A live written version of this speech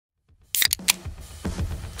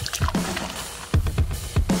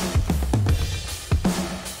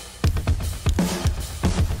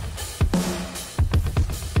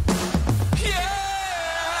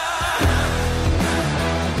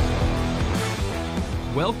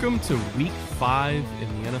Welcome to Week 5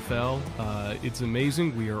 in the NFL. It's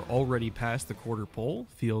amazing. We are already past the quarter pole.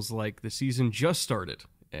 Feels like the season just started,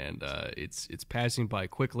 and it's passing by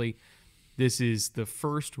quickly. This is the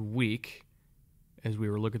first week, as we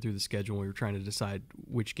were looking through the schedule, we were trying to decide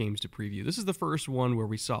which games to preview. This is the first one where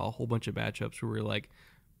we saw a whole bunch of matchups where we were like,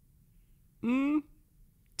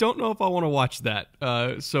 don't know if I want to watch that.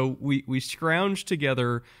 So we scrounged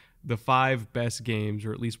together the 5 best games,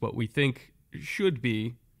 or at least what we think should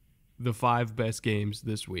be the 5 best games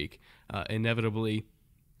this week. Inevitably,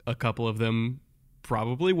 a couple of them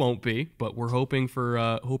probably won't be, but we're hoping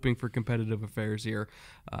for competitive affairs here.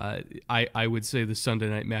 I would say the Sunday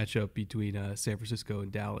night matchup between San Francisco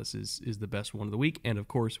and Dallas is the best one of the week, and of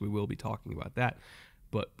course we will be talking about that.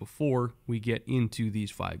 But before we get into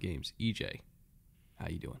these 5 games, EJ, how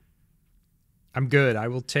you doing? I'm good. I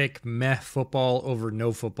will take meh football over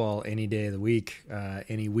no football any day of the week,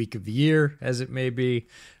 any week of the year, as it may be.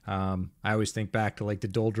 I always think back to like the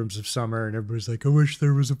doldrums of summer, and everybody's like, I wish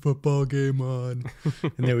there was a football game on.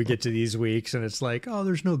 And then we get to these weeks, and it's like, oh,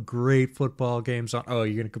 there's no great football games on. Oh,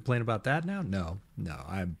 you're going to complain about that now? No.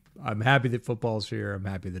 I'm happy that football's here. I'm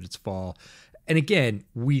happy that it's fall. And again,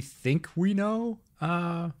 we think we know.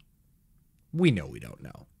 We know we don't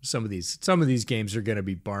know. Some of these games are going to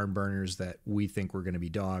be barn burners that we think we're going to be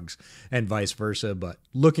dogs, and vice versa. But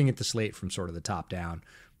looking at the slate from sort of the top down,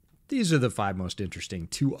 these are the 5 most interesting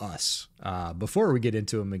to us. Before we get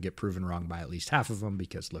into them and get proven wrong by at least half of them,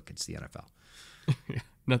 because look, it's the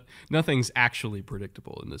NFL. Nothing's actually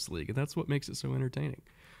predictable in this league, and that's what makes it so entertaining.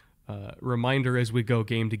 Reminder as we go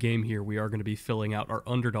game to game here, we are going to be filling out our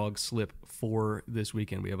underdog slip for this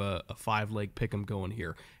weekend. We have a 5-leg pick'em going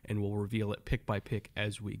here, and we'll reveal it pick by pick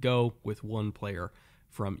as we go with one player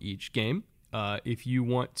from each game. If you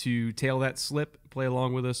want to tail that slip, play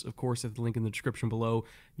along with us, of course, at the link in the description below,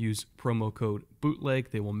 use promo code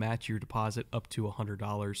BOOTLEG. They will match your deposit up to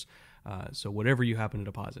 $100. So whatever you happen to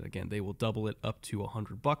deposit, again, they will double it up to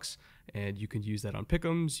 $100, and you can use that on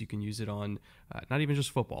pick'ems. You can use it on not even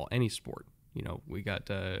just football, any sport. You know, we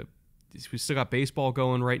still got baseball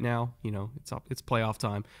going right now. You know, it's playoff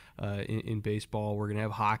time in baseball. We're gonna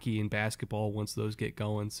have hockey and basketball once those get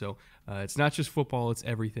going. So it's not just football; it's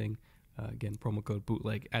everything. Again, promo code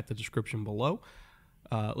BOOTLEG at the description below.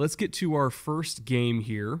 Let's get to our first game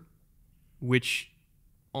here, which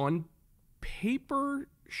on paper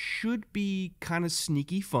should be kind of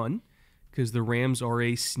sneaky fun, because the Rams are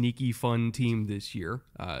a sneaky fun team this year,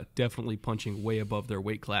 definitely punching way above their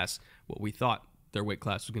weight class, what we thought their weight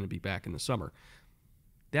class was going to be back in the summer.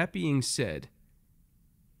 That being said,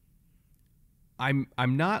 I'm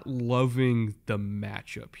not loving the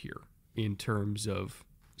matchup here in terms of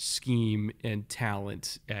scheme and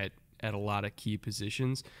talent at a lot of key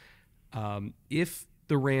positions. If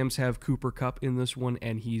the Rams have Cooper Kupp in this one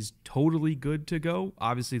and he's totally good to go,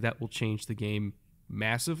 obviously that will change the game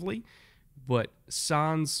massively. But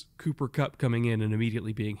sans Cooper Kupp coming in and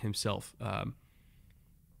immediately being himself,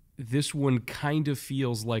 this one kind of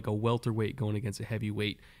feels like a welterweight going against a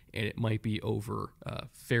heavyweight, and it might be over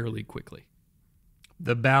fairly quickly.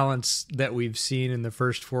 The balance that we've seen in the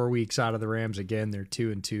first 4 weeks out of the Rams, again, they're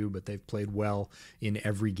 2-2, but they've played well in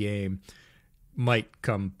every game, might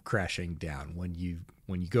come crashing down when you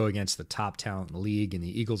go against the top talent in the league, and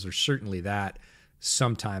the Eagles are certainly that.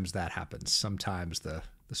 Sometimes that happens. Sometimes the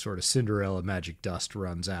sort of Cinderella magic dust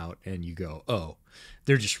runs out, and you go, oh,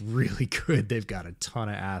 they're just really good. They've got a ton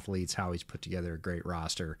of athletes. Howie's put together a great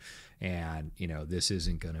roster, and this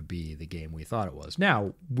isn't going to be the game we thought it was.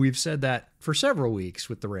 Now, we've said that for several weeks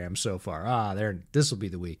with the Rams so far. This will be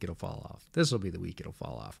the week it'll fall off. This will be the week it'll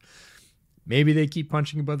fall off. Maybe they keep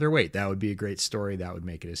punching above their weight. That would be a great story. That would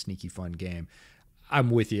make it a sneaky fun game. I'm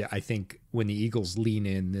with you. I think when the Eagles lean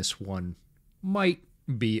in, this one might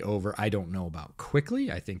be over. I don't know about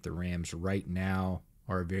quickly. I think the Rams right now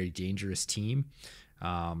are a very dangerous team.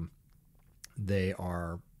 They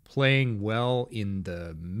are playing well in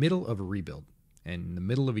the middle of a rebuild and in the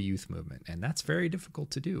middle of a youth movement, and that's very difficult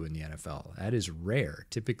to do in the NFL. That is rare.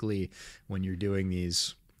 Typically, when you're doing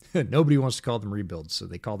these, nobody wants to call them rebuilds, so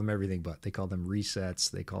they call them everything but. They call them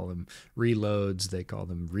resets, they call them reloads, they call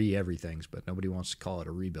them re-everythings, but nobody wants to call it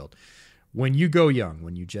a rebuild. When you go young,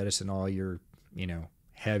 when you jettison all your,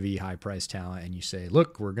 heavy, high-priced talent, and you say,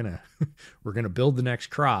 look, we're gonna build the next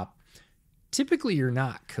crop, typically you're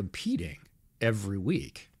not competing every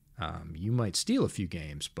week. You might steal a few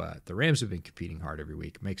games, but the Rams have been competing hard every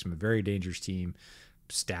week. It makes them a very dangerous team.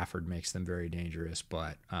 Stafford makes them very dangerous,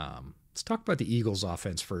 but let's talk about the Eagles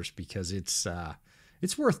offense first, because it's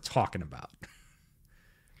worth talking about.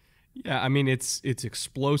 Yeah, I mean it's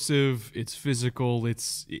explosive, it's physical,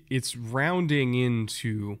 it's rounding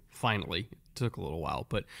into finally. It took a little while,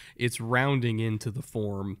 but it's rounding into the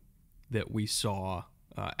form that we saw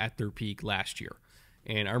at their peak last year.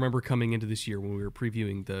 And I remember coming into this year when we were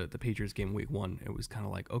previewing the Patriots game week 1, it was kind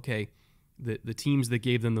of like, okay, the teams that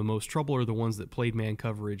gave them the most trouble are the ones that played man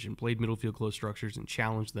coverage and played middle field close structures and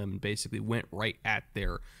challenged them and basically went right at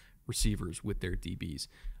their receivers with their DBs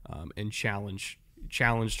and challenged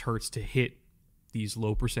Hurts to hit these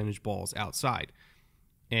low percentage balls outside.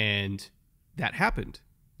 And that happened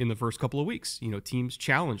in the first couple of weeks. You know, teams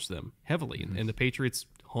challenged them heavily, and the Patriots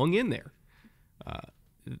hung in there.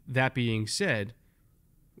 That being said,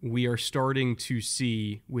 we are starting to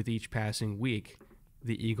see with each passing week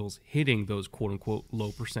the Eagles hitting those quote-unquote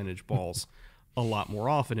low percentage balls a lot more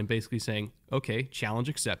often and basically saying, okay, challenge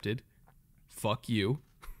accepted, fuck you,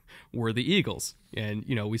 we're the Eagles. And,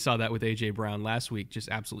 you know, we saw that with A.J. Brown last week, just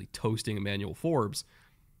absolutely toasting Emmanuel Forbes.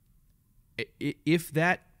 If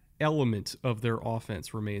that element of their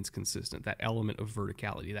offense remains consistent, that element of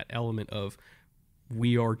verticality, that element of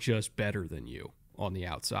we are just better than you on the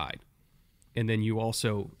outside, and then you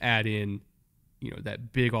also add in, you know,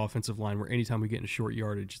 that big offensive line where anytime we get in short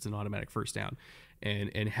yardage, it's an automatic first down,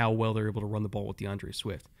 and how well they're able to run the ball with DeAndre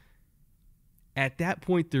Swift. At that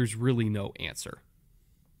point, there's really no answer.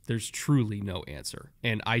 There's truly no answer.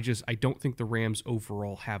 And I don't think the Rams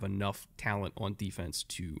overall have enough talent on defense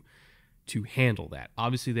to handle that.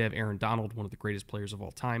 Obviously, they have Aaron Donald, one of the greatest players of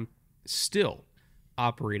all time, still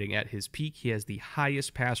operating at his peak. He has the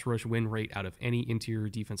highest pass rush win rate out of any interior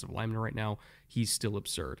defensive lineman right now. He's still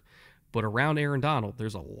absurd. But around Aaron Donald,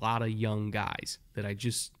 there's a lot of young guys that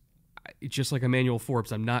just like Emmanuel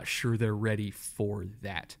Forbes, I'm not sure they're ready for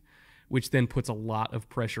that, which then puts a lot of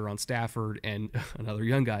pressure on Stafford and another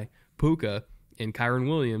young guy, Puka, and Kyron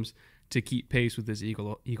Williams to keep pace with this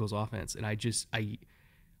Eagles offense. And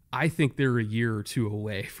I think they're a year or two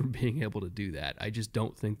away from being able to do that. I just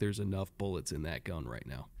don't think there's enough bullets in that gun right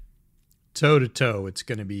now. Toe to toe, it's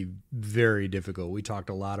going to be very difficult. We talked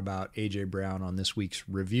a lot about A.J. Brown on this week's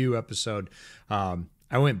review episode.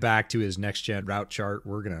 I went back to his next gen route chart.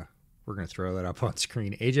 We're gonna throw that up on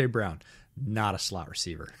screen. A.J. Brown, not a slot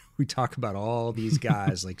receiver. We talk about all these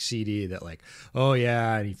guys like CD that like, oh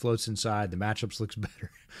yeah, and he floats inside. The matchups looks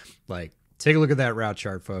better. Like, take a look at that route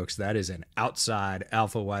chart, folks. That is an outside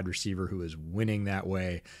alpha wide receiver who is winning that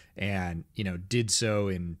way, and did so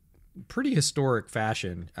in pretty historic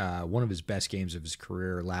fashion. One of his best games of his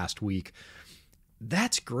career last week.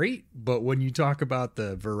 That's great, but when you talk about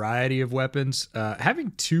the variety of weapons,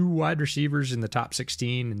 having two wide receivers in the top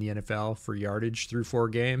 16 in the NFL for yardage through 4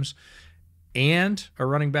 games, and a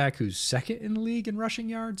running back who's second in the league in rushing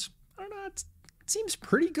yards, I don't know, it seems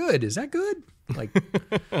pretty good. Is that good? Like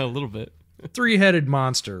a little bit. 3-headed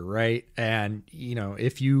monster, right? And,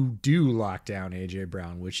 if you do lock down A.J.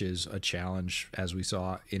 Brown, which is a challenge, as we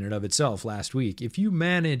saw in and of itself last week, if you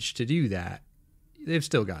manage to do that, they've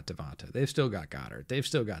still got Devonta. They've still got Goddard. They've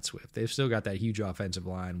still got Swift. They've still got that huge offensive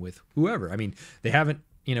line with whoever. I mean, they haven't,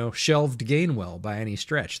 shelved Gainwell by any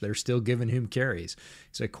stretch. They're still giving him carries.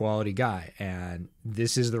 He's a quality guy. And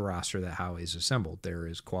this is the roster that Howie's assembled. There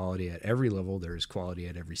is quality at every level. There is quality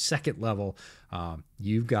at every second level.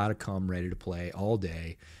 You've got to come ready to play all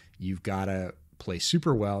day. You've got to play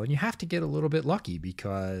super well. And you have to get a little bit lucky,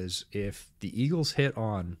 because if the Eagles hit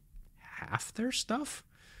on half their stuff,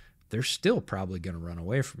 they're still probably going to run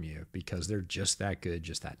away from you, because they're just that good,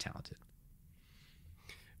 just that talented.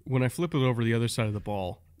 When I flip it over the other side of the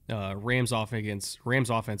ball, Rams offense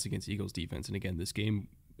against Eagles defense, and again, this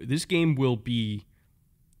game will be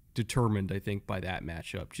determined, I think, by that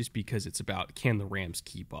matchup, just because it's about, can the Rams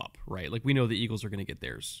keep up, right? Like, we know the Eagles are going to get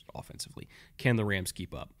theirs offensively. Can the Rams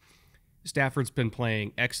keep up? Stafford's been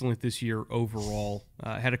playing excellent this year overall.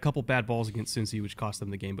 Had a couple bad balls against Cincy, which cost them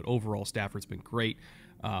the game, but overall, Stafford's been great.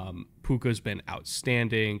 Puka's been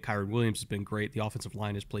outstanding. Kyron Williams has been great. The offensive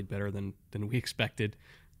line has played better than we expected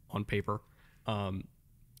on paper.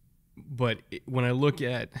 But when I look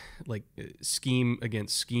at like scheme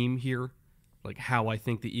against scheme here, like how I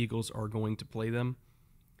think the Eagles are going to play them,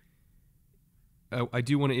 I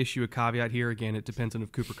do want to issue a caveat here. Again, it depends on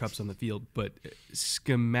if Cooper Kupp's on the field, but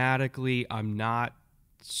schematically, I'm not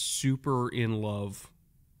super in love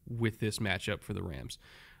with this matchup for the Rams.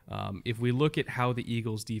 If we look at how the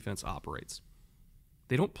Eagles defense operates,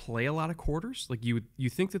 they don't play a lot of quarters. Like you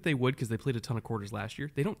think that they would, because they played a ton of quarters last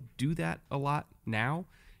year. They don't do that a lot now.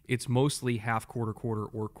 It's mostly half quarter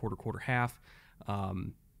or quarter half.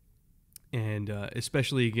 And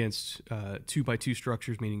especially against 2x2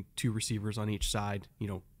 structures, meaning 2 receivers on each side,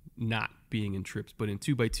 not being in trips, but in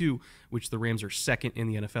 2x2, which the Rams are second in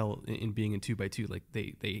the NFL in being in 2x2, like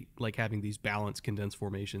they like having these balanced condensed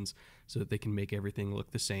formations so that they can make everything look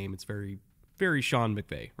the same. It's very, very Sean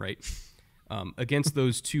McVay, right? Against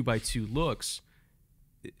those 2x2 looks,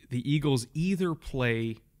 the Eagles either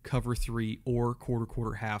play cover 3 or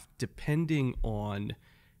quarter half, depending on,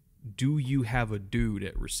 do you have a dude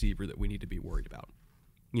at receiver that we need to be worried about?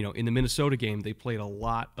 You know, in the Minnesota game, they played a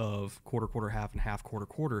lot of quarter half and half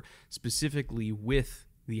quarter, specifically with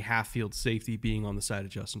the half field safety being on the side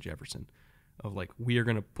of Justin Jefferson. Of like, we are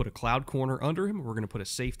going to put a cloud corner under him, we're going to put a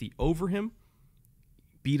safety over him,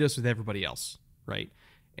 beat us with everybody else, right?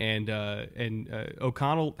 And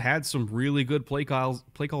O'Connell had some really good play calls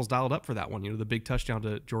dialed up for that one. You know, the big touchdown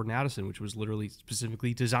to Jordan Addison, which was literally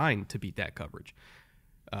specifically designed to beat that coverage.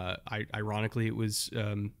 Ironically, it was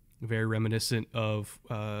very reminiscent of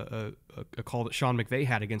a call that Sean McVay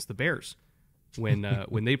had against the Bears when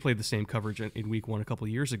they played the same coverage in Week 1 a couple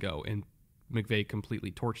of years ago, and McVay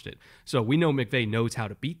completely torched it. So we know McVay knows how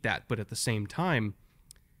to beat that, but at the same time,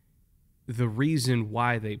 the reason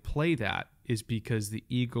why they play that is because the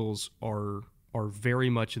Eagles are very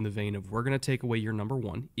much in the vein of, we're going to take away your number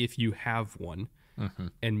one, if you have one,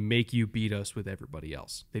 and make you beat us with everybody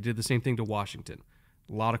else. They did the same thing to Washington.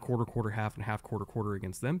 A lot of quarter half and half quarter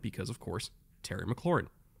against them because, of course, Terry McLaurin.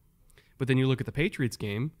 But then you look at the Patriots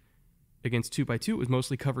game against 2x2, it was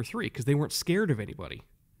mostly cover 3 because they weren't scared of anybody.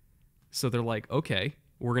 So they're like, okay,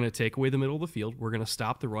 we're going to take away the middle of the field. We're going to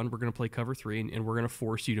stop the run. We're going to play cover 3, and we're going to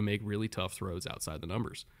force you to make really tough throws outside the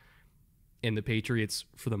numbers. And the Patriots,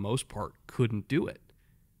 for the most part, couldn't do it.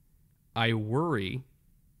 I worry,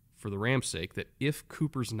 for the Rams' sake, that if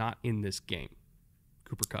Cooper's not in this game,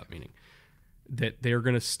 Cooper Kupp meaning, that they're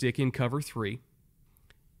going to stick in cover 3.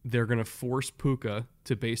 They're going to force Puka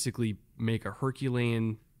to basically make a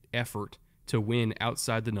Herculean effort to win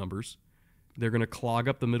outside the numbers. They're going to clog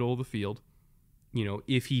up the middle of the field. You know,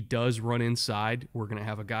 if he does run inside, we're going to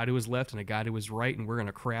have a guy to his left and a guy to his right, and we're going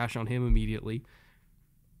to crash on him immediately.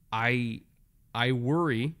 I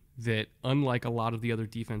worry that, unlike a lot of the other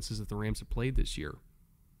defenses that the Rams have played this year,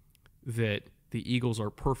 that the Eagles are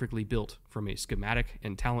perfectly built from a schematic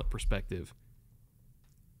and talent perspective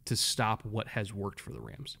to stop what has worked for the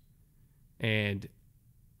Rams. And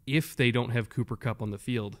if they don't have Cooper Kupp on the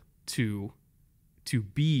field to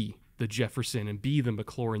be the Jefferson and be the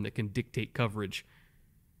McLaurin that can dictate coverage,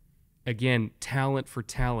 again, talent for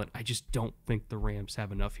talent, I just don't think the Rams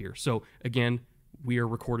have enough here. So again, we are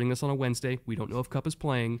recording this on a Wednesday. We don't know if Kupp is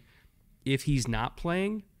playing. If he's not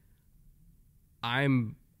playing, I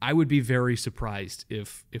would be very surprised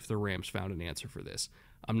if the Rams found an answer for this.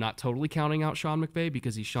 I'm not totally counting out Sean McVay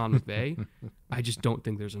because he's Sean McVay. I just don't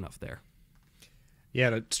think there's enough there.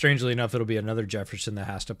 Yeah, strangely enough, it'll be another Jefferson that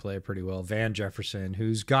has to play pretty well. Van Jefferson,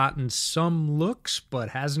 who's gotten some looks but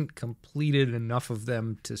hasn't completed enough of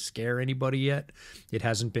them to scare anybody yet. It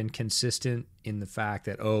hasn't been consistent in the fact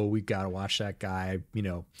that, oh, we've got to watch that guy,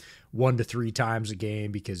 1 to 3 times a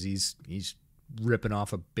game because he's ripping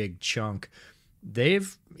off a big chunk.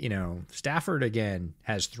 They've, Stafford, again,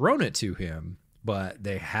 has thrown it to him, but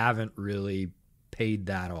they haven't really paid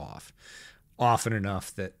that off often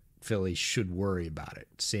enough that Philly should worry about it.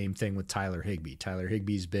 Same thing with Tyler Higbee. Tyler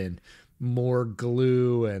Higbee's been more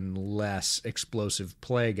glue and less explosive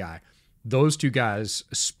play guy. Those two guys,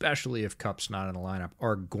 especially if Kupp's not in the lineup,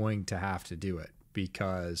 are going to have to do it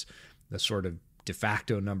because the sort of de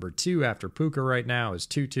facto number 2 after Puka right now is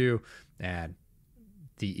Tutu, and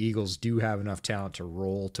the Eagles do have enough talent to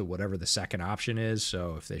roll to whatever the second option is.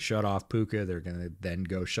 So if they shut off Puka, they're going to then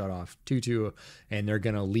go shut off Tutu, and they're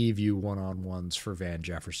going to leave you one-on-ones for Van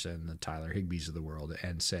Jefferson, the Tyler Higbees of the world,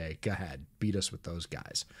 and say, go ahead, beat us with those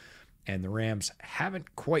guys. And the Rams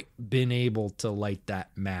haven't quite been able to light that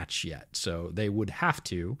match yet. So they would have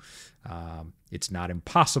to. It's not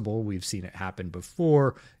impossible. We've seen it happen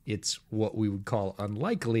before. It's what we would call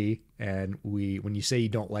unlikely. And when you say you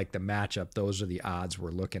don't like the matchup, those are the odds we're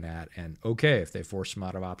looking at. And okay, if they force them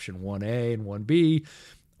out of option 1A and 1B,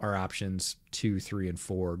 our options 2, 3, and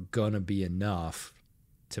 4 gonna be enough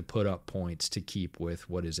to put up points to keep with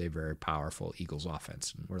what is a very powerful Eagles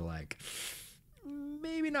offense. And we're like,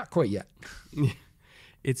 maybe not quite yet.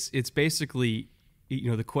 It's basically,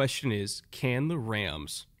 the question is, can the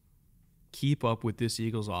Rams keep up with this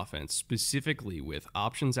Eagles offense, specifically with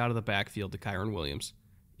options out of the backfield to Kyron Williams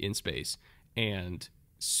in space and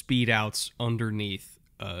speed outs underneath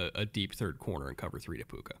a deep third corner and cover 3 to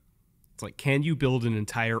Puka? It's like, can you build an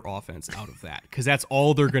entire offense out of that? Because that's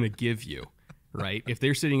all they're going to give you, right? If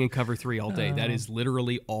they're sitting in cover 3 all day, that is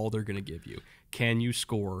literally all they're going to give you. Can you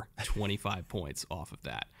score 25 points off of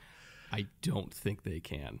that? I don't think they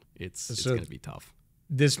can. It's So going to be tough.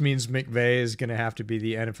 this means McVay is going to have to be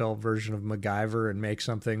the NFL version of MacGyver and make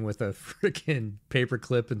something with a freaking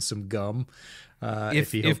paperclip and some gum.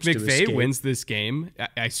 If McVay wins this game,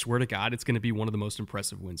 I swear to God, it's going to be one of the most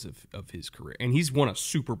impressive wins of his career. And he's won a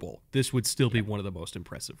Super Bowl. This would still be one of the most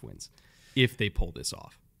impressive wins if they pull this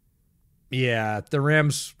off. Yeah, the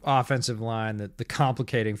Rams' offensive line, the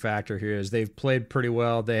complicating factor here is they've played pretty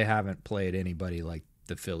well. They haven't played anybody like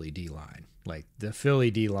the Philly D-line. Like, the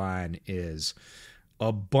Philly D-line is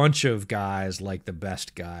a bunch of guys like the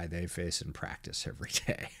best guy they face in practice every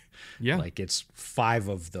day. Yeah. Like, it's 5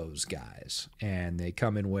 of those guys, and they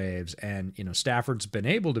come in waves. And, Stafford's been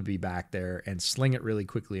able to be back there and sling it really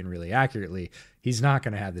quickly and really accurately. He's not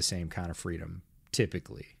going to have the same kind of freedom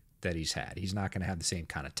typically that he's had. He's not going to have the same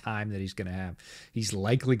kind of time that he's going to have. He's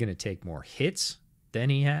likely going to take more hits than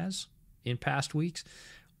he has in past weeks.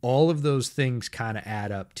 All of those things kind of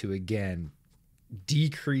add up to, again,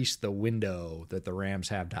 decrease the window that the Rams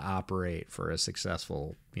have to operate for a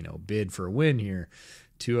successful, bid for a win here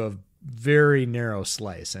to a very narrow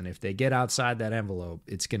slice. And if they get outside that envelope,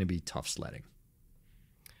 it's going to be tough sledding.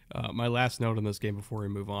 My last note on this game before we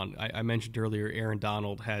move on, I mentioned earlier Aaron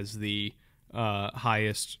Donald has the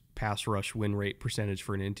highest pass rush win rate percentage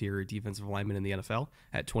for an interior defensive lineman in the NFL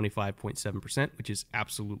at 25.7%, which is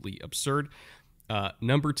absolutely absurd.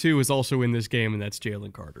 Number 2 is also in this game, and that's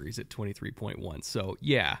Jalen Carter. He's at 23.1. So,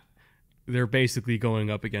 yeah, they're basically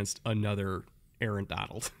going up against another Aaron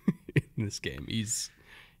Donald in this game. He's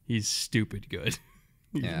stupid good.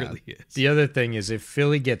 He really is. The other thing is if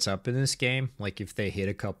Philly gets up in this game, like if they hit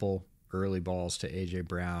a couple early balls to A.J.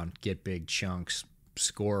 Brown, get big chunks,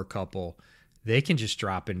 score a couple, they can just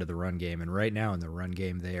drop into the run game. And right now in the run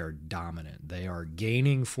game, they are dominant. They are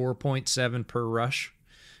gaining 4.7 per rush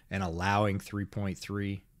and allowing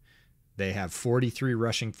 3.3. They have 43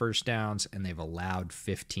 rushing first downs, and they've allowed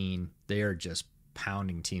 15. They are just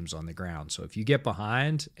pounding teams on the ground. So if you get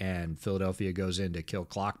behind and Philadelphia goes into kill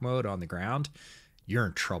clock mode on the ground, you're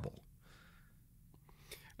in trouble.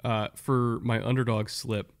 For my underdog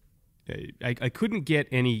slip, I couldn't get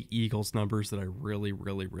any Eagles numbers that I really,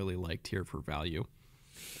 really, really liked here for value.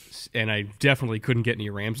 And I definitely couldn't get any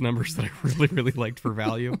Rams numbers that I really, really liked for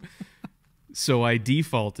value. So I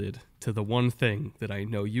defaulted to the one thing that I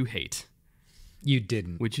know you hate. You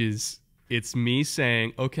didn't. Which is, it's me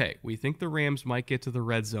saying, okay, we think the Rams might get to the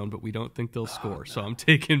red zone, but we don't think they'll score. No. So I'm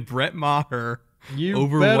taking Brett Maher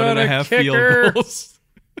over 1.5 field goals.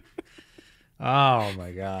 Oh,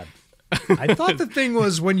 my God. I thought the thing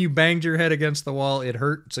was when you banged your head against the wall, it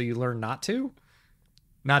hurt, so you learned not to?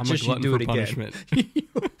 Not just you do it again.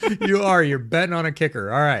 You're betting on a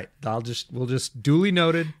kicker. All right. We'll just duly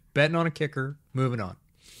noted, betting on a kicker, moving on.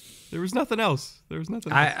 There was nothing else.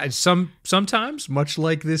 Sometimes, much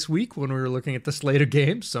like this week when we were looking at the slate of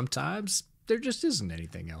games, sometimes there just isn't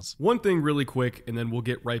anything else. One thing really quick, and then we'll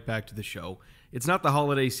get right back to the show. It's not the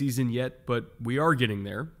holiday season yet, but we are getting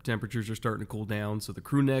there. Temperatures are starting to cool down, so the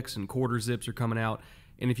crew necks and quarter zips are coming out.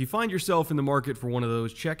 And if you find yourself in the market for one of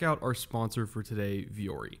those, check out our sponsor for today,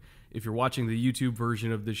 Vuori. If you're watching the YouTube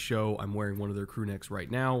version of this show, I'm wearing one of their crew necks right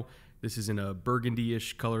now. This is in a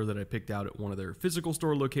burgundy-ish color that I picked out at one of their physical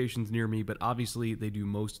store locations near me, but obviously they do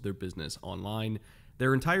most of their business online.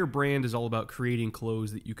 Their entire brand is all about creating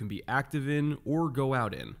clothes that you can be active in or go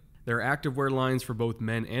out in. Their activewear lines for both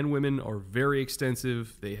men and women are very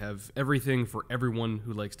extensive. They have everything for everyone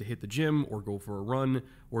who likes to hit the gym or go for a run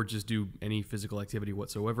or just do any physical activity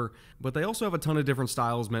whatsoever. But they also have a ton of different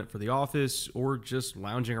styles meant for the office or just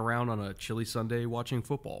lounging around on a chilly Sunday watching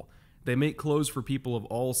football. They make clothes for people of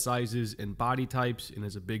all sizes and body types, and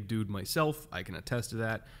as a big dude myself, I can attest to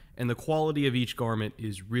that. And the quality of each garment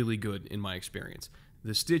is really good in my experience.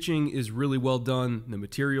 The stitching is really well done. The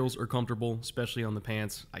materials are comfortable, especially on the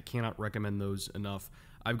pants. I cannot recommend those enough.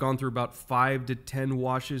 I've gone through about 5 to 10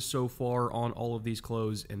 washes so far on all of these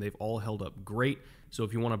clothes, and they've all held up great. So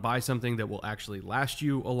if you want to buy something that will actually last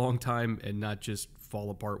you a long time and not just fall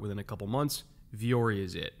apart within a couple months, Vuori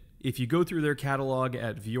is it. If you go through their catalog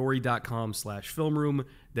at vuori.com/filmroom,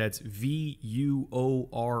 that's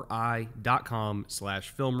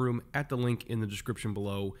VUORI.com/filmroom at the link in the description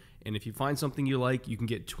below. And if you find something you like, you can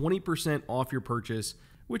get 20% off your purchase,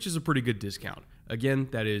 which is a pretty good discount. Again,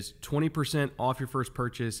 that is 20% off your first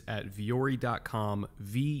purchase at vuori.com,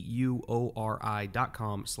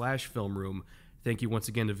 VUORI.com/filmroom. Thank you once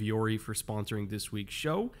again to Vuori for sponsoring this week's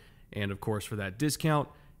show, and of course for that discount.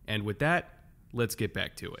 And with that, let's get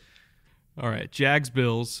back to it. All right,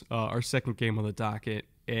 Jags-Bills, our second game on the docket,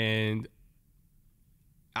 and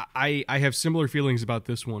I have similar feelings about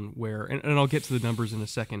this one where, and I'll get to the numbers in a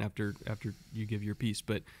second after you give your piece,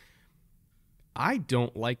 but I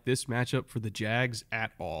don't like this matchup for the Jags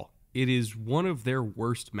at all. It is one of their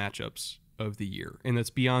worst matchups of the year. And that's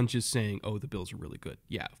beyond just saying, oh, the Bills are really good.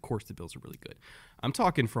 Yeah, of course the Bills are really good. I'm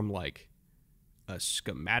talking from like a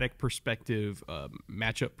schematic perspective, a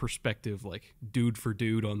matchup perspective, like dude for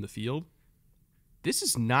dude on the field. This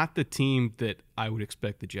is not the team that I would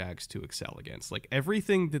expect the Jags to excel against. Like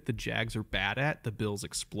everything that the Jags are bad at, the Bills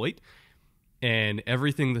exploit. And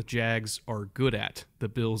everything the Jags are good at, the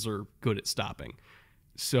Bills are good at stopping.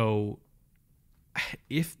 So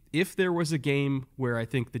if there was a game where I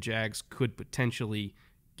think the Jags could potentially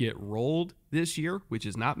get rolled this year, which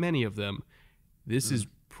is not many of them, this is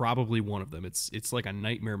probably one of them. It's like a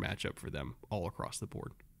nightmare matchup for them all across the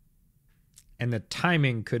board. And the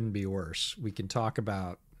timing couldn't be worse. We can talk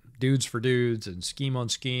about dudes for dudes and scheme on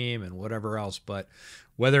scheme and whatever else, but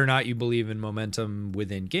whether or not you believe in momentum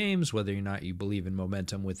within games, whether or not you believe in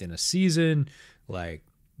momentum within a season, like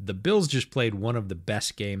the Bills just played one of the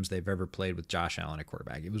best games they've ever played with Josh Allen at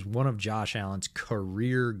quarterback. It was one of Josh Allen's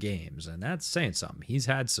career games, and that's saying something. He's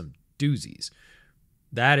had some doozies.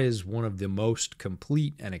 That is one of the most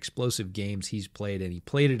complete and explosive games he's played, and he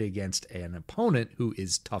played it against an opponent who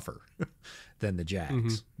is tougher than the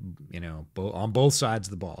Jags. You know, on both sides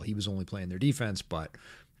of the ball. He was only playing their defense, but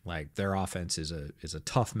like their offense is a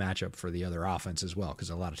tough matchup for the other offense as well, because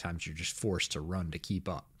a lot of times you're just forced to run to keep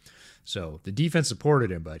up. So the defense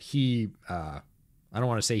supported him, but he I don't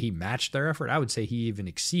want to say he matched their effort. I would say he even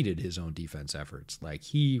exceeded his own defense efforts. Like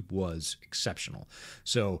he was exceptional.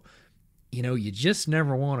 So you know, you just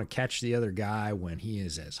never want to catch the other guy when he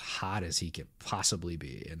is as hot as he could possibly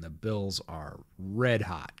be. And the Bills are red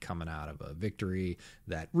hot coming out of a victory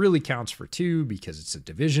that really counts for two because it's a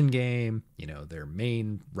division game. You know, their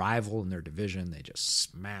main rival in their division, they just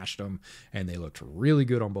smashed them, and they looked really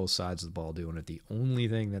good on both sides of the ball doing it. The only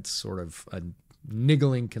thing that's sort of a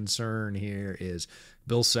niggling concern here is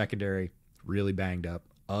Bills secondary really banged up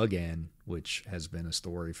again, which has been a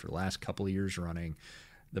story for the last couple of years running.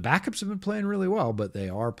 The backups have been playing really well, but they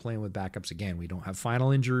are playing with backups again. We don't have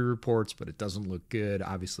final injury reports, but it doesn't look good.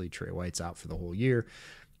 Obviously, Trey White's out for the whole year.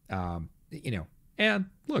 You know, and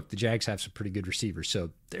look, the Jags have some pretty good receivers,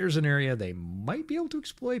 so there's an area they might be able to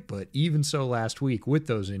exploit. But even so, last week with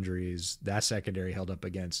those injuries, that secondary held up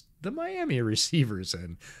against the Miami receivers,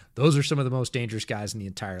 and those are some of the most dangerous guys in the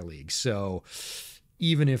entire league. So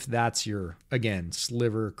even if that's your, again,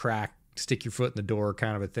 sliver, crack, stick your foot in the door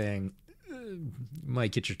kind of a thing, you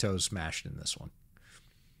might get your toes smashed in this one.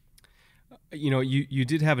 You know, you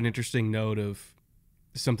did have an interesting note of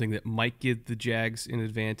something that might give the Jags an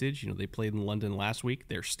advantage. You know, they played in London last week.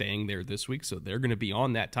 They're staying there this week, so they're going to be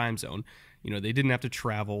on that time zone. You know, they didn't have to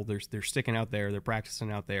travel. They're sticking out there. They're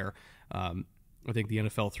practicing out there. I think the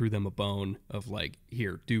NFL threw them a bone of like,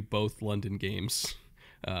 here, do both London games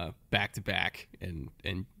back to back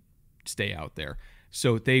and stay out there.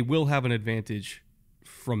 So they will have an advantage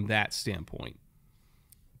from that standpoint,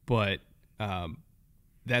 but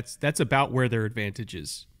that's about where their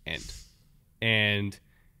advantages end. And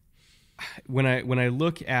when I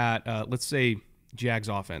look at let's say Jags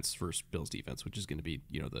offense versus Bills defense, which is going to be,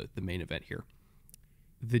 you know, the main event here,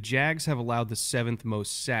 the Jags have allowed the 7th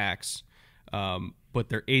most sacks, but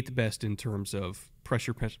they're 8th best in terms of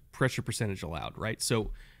pressure percentage allowed, right?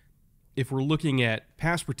 So if we're looking at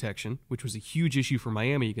pass protection, which was a huge issue for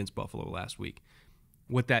Miami against Buffalo last week,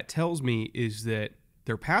 what that tells me is that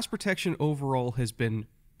their pass protection overall has been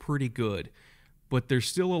pretty good, but they're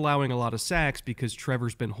still allowing a lot of sacks because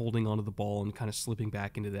Trevor's been holding onto the ball and kind of slipping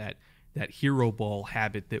back into that hero ball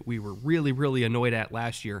habit that we were really, really annoyed at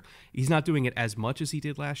last year. He's not doing it as much as he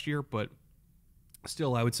did last year, but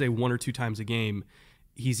still, I would say 1 or 2 times a game,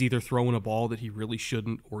 he's either throwing a ball that he really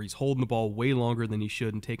shouldn't, or he's holding the ball way longer than he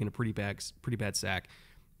should and taking a pretty bad sack.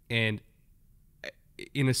 And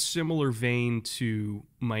in a similar vein to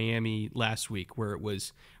Miami last week, where it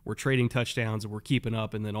was we're trading touchdowns and we're keeping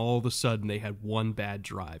up, and then all of a sudden they had one bad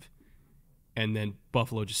drive, and then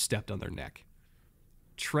Buffalo just stepped on their neck.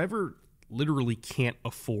 Trevor literally can't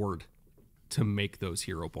afford to make those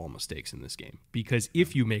hero ball mistakes in this game, because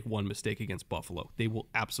if you make one mistake against Buffalo, they will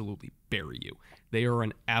absolutely bury you. They are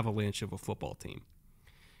an avalanche of a football team.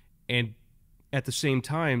 And at the same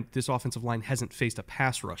time, this offensive line hasn't faced a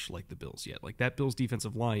pass rush like the Bills yet. Like, that Bills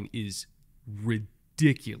defensive line is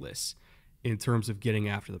ridiculous in terms of getting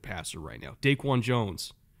after the passer right now. Daquan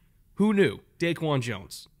Jones. Who knew? Daquan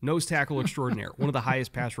Jones, nose tackle extraordinaire, one of the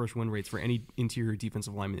highest pass rush win rates for any interior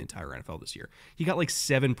defensive lineman in the entire NFL this year. He got like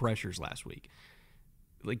 7 pressures last week.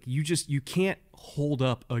 Like, you can't hold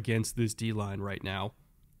up against this D-line right now.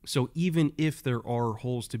 So even if there are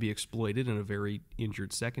holes to be exploited in a very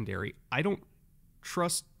injured secondary, I don't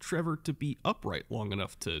trust Trevor to be upright long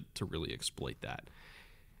enough to really exploit that.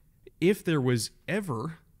 If there was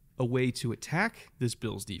ever a way to attack this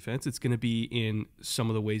Bills defense, it's going to be in some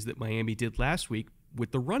of the ways that Miami did last week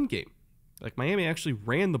with the run game. Like, Miami actually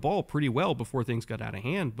ran the ball pretty well before things got out of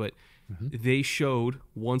hand, but they showed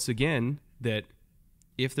once again that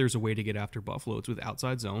if there's a way to get after Buffalo, it's with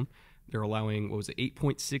outside zone. They're allowing,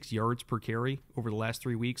 8.6 yards per carry over the last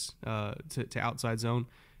 3 weeks to outside zone.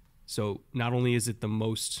 So not only is it the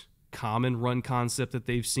most common run concept that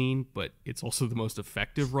they've seen, but it's also the most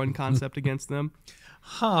effective run concept against them.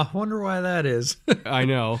 Wonder why that is. I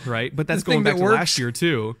know, right? But that's going back to last year,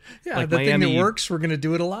 too. Yeah, like the Miami, thing that works, we're going to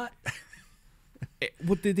do it a lot.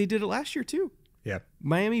 Well, they did it last year, too. Yeah.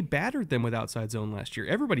 Miami battered them with outside zone last year.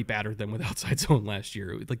 Everybody battered them with outside zone last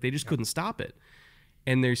year. Like, they just couldn't stop it.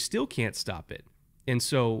 And they still can't stop it. And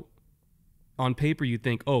so on paper, you'd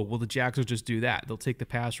think, oh, well, the Jags will just do that. They'll take the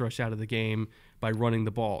pass rush out of the game by running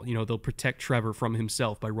the ball. You know, they'll protect Trevor from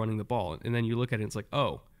himself by running the ball. And then you look at it, and it's like,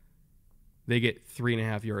 oh, they get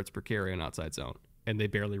 3.5 yards per carry on outside zone, and they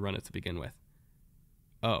barely run it to begin with.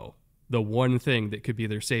 Oh, the one thing that could be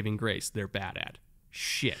their saving grace, they're bad at.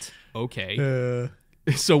 Shit. Okay.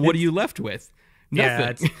 So what are you left with?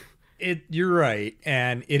 Nothing. Yeah, you're right,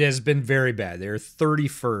 and it has been very bad. They're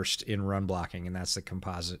 31st in run blocking, and that's the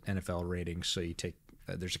composite NFL ratings. So you take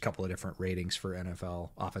there's a couple of different ratings for NFL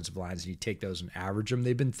offensive lines, and you take those and average them.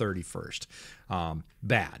 They've been 31st.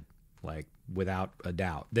 Bad, like without a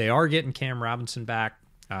doubt. They are getting Cam Robinson back.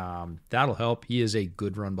 That'll help. He is a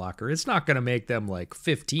good run blocker. It's not going to make them like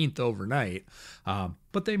 15th overnight,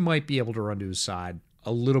 but they might be able to run to his side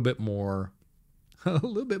a little bit more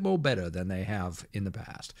better than they have in the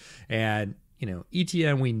past. And, you know,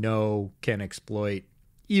 ETN we know can exploit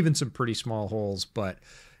even some pretty small holes, but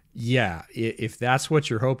yeah, if that's what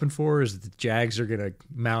you're hoping for, is the Jags are going to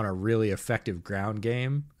mount a really effective ground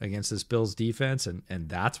game against this Bills defense, and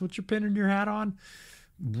that's what you're pinning your hat on,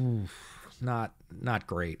 not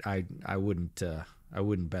great. I wouldn't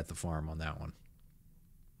bet the farm on that one.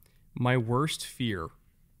 My worst fear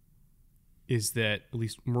is that, at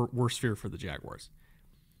least worst fear for the Jaguars,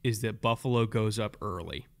 is that Buffalo goes up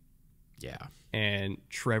early. Yeah. And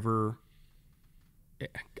Trevor,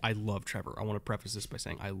 I love Trevor. I want to preface this by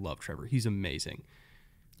saying I love Trevor. He's amazing.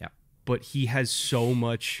 Yeah. But he has so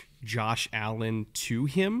much Josh Allen to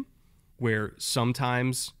him where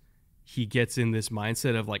sometimes he gets in this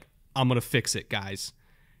mindset of like, I'm going to fix it, guys.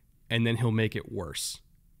 And then he'll make it worse,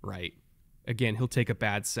 right? Again, he'll take a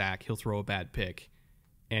bad sack. He'll throw a bad pick.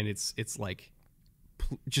 And it's like,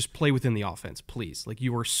 just play within the offense, please. Like,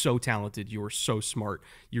 you are so talented. You are so smart.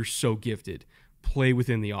 You're so gifted. Play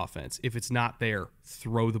within the offense. If it's not there,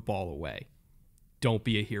 throw the ball away. Don't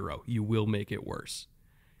be a hero. You will make it worse.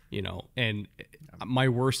 You know, and my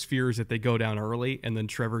worst fear is that they go down early and then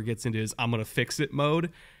Trevor gets into his I'm going to fix it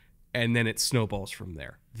mode, and then it snowballs from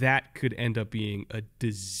there. That could end up being a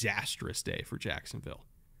disastrous day for Jacksonville.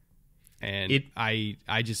 And I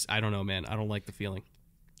don't know, man. I don't like the feeling.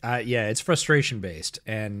 Yeah, it's frustration based,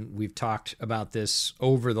 and we've talked about this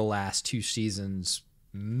over the last 2 seasons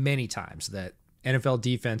many times, that NFL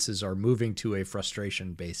defenses are moving to a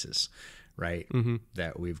frustration basis, right? Mm-hmm.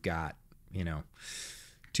 That we've got, you know,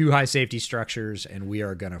 2 high safety structures, and we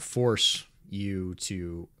are going to force you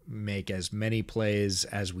to make as many plays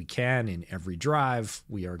as we can in every drive.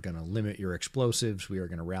 We are going to limit your explosives. We are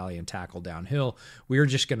going to rally and tackle downhill. We are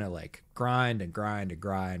just going to like grind and grind and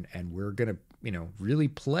grind, and we're going to, you know, really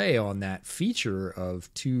play on that feature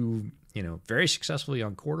of 2, you know, very successful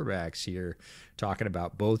young quarterbacks here, talking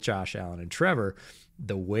about both Josh Allen and Trevor.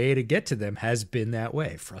 The way to get to them has been that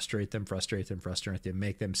way. Frustrate them,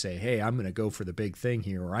 make them say, hey, I'm going to go for the big thing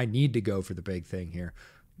here, or I need to go for the big thing here.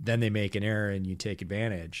 Then they make an error and you take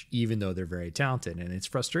advantage, even though they're very talented. And it's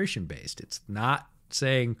frustration based. It's not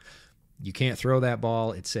saying you can't throw that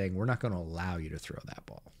ball. It's saying we're not going to allow you to throw that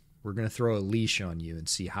ball. We're going to throw a leash on you and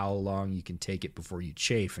see how long you can take it before you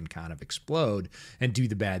chafe and kind of explode and do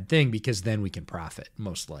the bad thing, because then we can profit,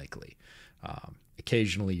 most likely.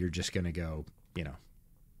 Occasionally, you're just going to go, you know,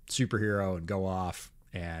 superhero and go off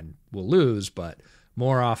and we'll lose, but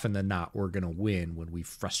more often than not, we're going to win when we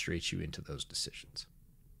frustrate you into those decisions.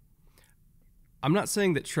 I'm not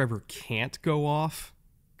saying that Trevor can't go off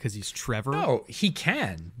because he's Trevor. No, he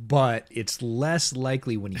can, but it's less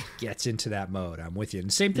likely when he gets into that mode. I'm with you.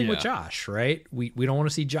 And same thing with Josh, right? We don't want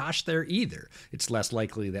to see Josh there either. It's less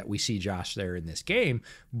likely that we see Josh there in this game,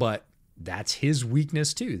 but that's his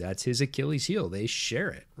weakness too. That's his Achilles heel. They share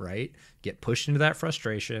it, right? Get pushed into that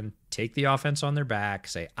frustration, take the offense on their back,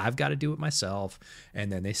 say, I've got to do it myself,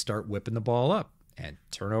 and then they start whipping the ball up, and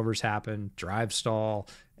turnovers happen, drive stall,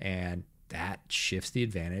 and that shifts the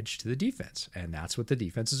advantage to the defense. And that's what the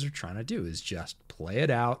defenses are trying to do, is just play it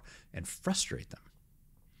out and frustrate them.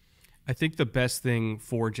 I think the best thing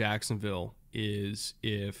for Jacksonville is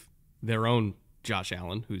if their own Josh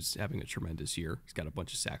Allen, who's having a tremendous year, he's got a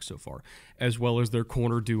bunch of sacks so far, as well as their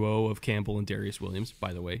corner duo of Campbell and Darius Williams.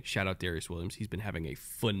 By the way, shout out Darius Williams. He's been having a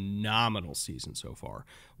phenomenal season so far.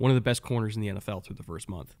 One of the best corners in the NFL through the first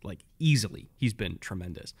month. Like, easily. He's been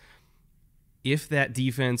tremendous. If that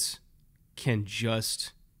defense can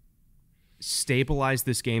just stabilize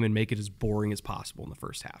this game and make it as boring as possible in the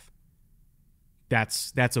first half,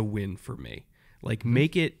 that's a win for me. Like,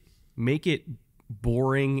 make it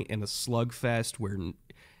boring and a slugfest where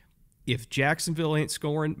if Jacksonville ain't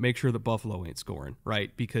scoring, make sure that Buffalo ain't scoring,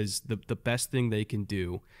 right? Because the best thing they can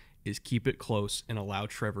do is keep it close and allow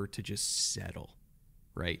Trevor to just settle,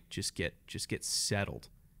 right? Just get settled.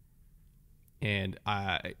 And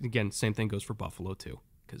again, same thing goes for Buffalo too,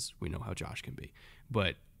 because we know how Josh can be.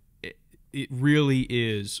 But it really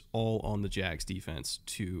is all on the Jags defense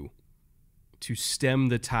to stem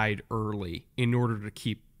the tide early in order to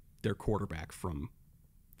keep their quarterback from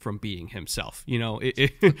being himself,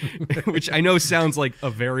 which I know sounds like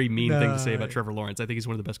a very mean thing to say about Trevor Lawrence. I think he's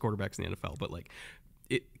one of the best quarterbacks in the NFL, but like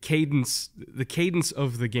the cadence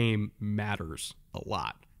of the game matters a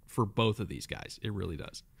lot for both of these guys. It really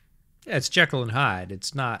does. Yeah, it's Jekyll and Hyde.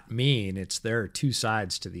 It's not mean. There are two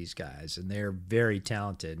sides to these guys, and they're very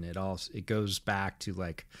talented. And it goes back to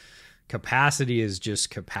like, capacity is just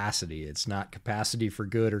capacity. It's not capacity for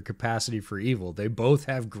good or capacity for evil. They both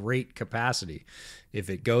have great capacity. If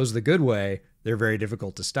it goes the good way, they're very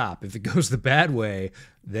difficult to stop. If it goes the bad way,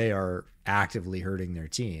 they are actively hurting their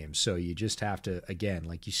team. So you just have to, again,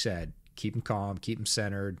 like you said, keep them calm, keep them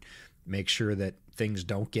centered, make sure that things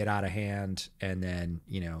don't get out of hand, and then,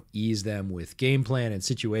 ease them with game plan and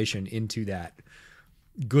situation into that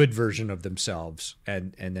good version of themselves.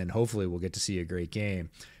 And then hopefully we'll get to see a great game.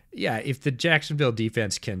 Yeah, if the Jacksonville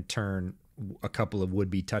defense can turn a couple of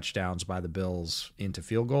would-be touchdowns by the Bills into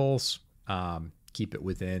field goals, keep it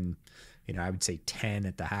within, I would say 10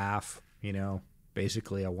 at the half,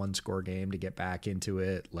 basically a one-score game to get back into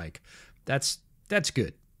it. Like, that's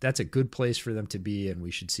good. That's a good place for them to be, and we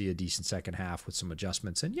should see a decent second half with some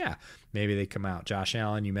adjustments. And, yeah, maybe they come out. Josh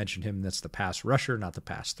Allen, you mentioned him. That's the pass rusher, not the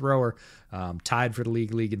pass thrower. Tied for the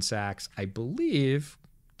league in sacks. I believe,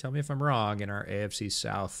 tell me if I'm wrong, in our AFC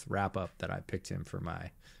South wrap-up that I picked him for my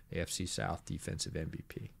AFC South defensive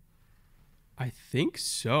MVP. I think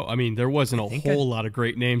so. I mean, there wasn't a whole lot of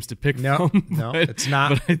great names to pick from. No, it's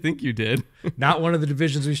not. But I think you did. Not one of the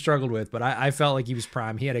divisions we struggled with, but I felt like he was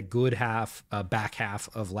prime. He had a good back half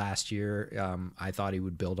of last year. I thought he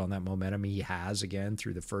would build on that momentum. He has, again,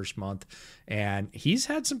 through the first month. And he's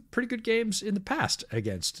had some pretty good games in the past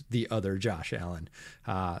against the other Josh Allen.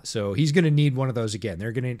 So he's going to need one of those again.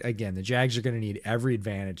 The Jags are going to need every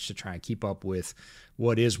advantage to try and keep up with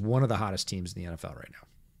what is one of the hottest teams in the NFL right now.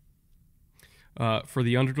 For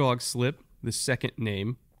the underdog slip, the second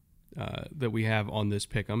name that we have on this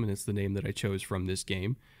pick'em, and it's the name that I chose from this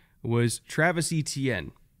game, was Travis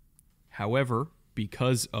Etienne. However,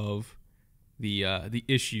 because of the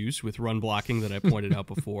issues with run blocking that I pointed out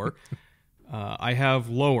before, I have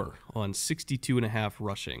lower on 62.5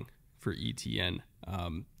 rushing for Etienne.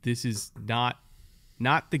 This is not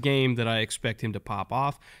the game that I expect him to pop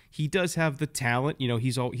off. He does have the talent.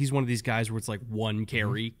 He's one of these guys where it's like one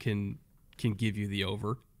carry can give you the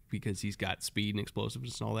over because he's got speed and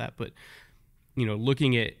explosiveness and all that. But,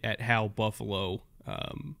 looking at how Buffalo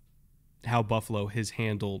has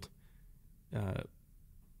handled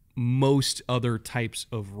most other types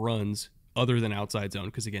of runs other than outside zone,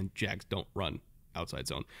 because, again, Jags don't run outside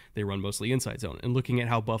zone. They run mostly inside zone. And looking at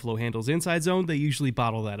how Buffalo handles inside zone, they usually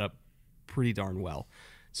bottle that up pretty darn well.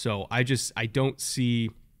 So I don't see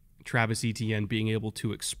Travis Etienne being able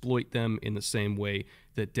to exploit them in the same way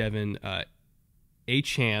that Devin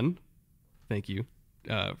Achane, thank you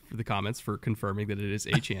for the comments for confirming that it is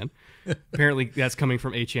Achane. Apparently that's coming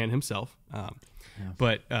from Achane himself.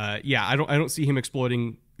 But I don't see him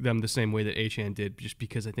exploiting them the same way that Achane did, just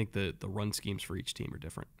because I think the run schemes for each team are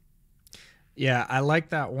different. Yeah, I like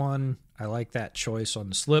that one. I like that choice on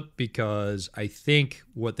the slip, because I think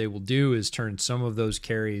what they will do is turn some of those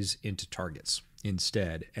carries into targets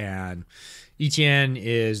instead. And Etienne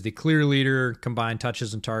is the clear leader, combined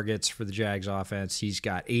touches and targets for the Jags offense. He's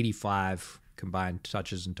got 85 combined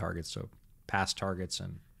touches and targets, so pass targets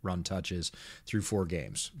and run touches through 4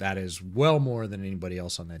 games. That is well more than anybody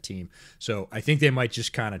else on that team. So I think they might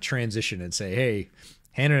just kind of transition and say, hey,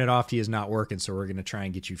 handing it off to you is not working, so we're going to try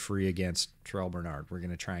and get you free against Terrell Bernard. We're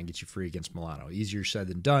going to try and get you free against Milano. Easier said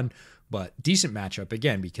than done, but decent matchup,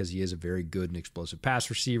 again, because he is a very good and explosive pass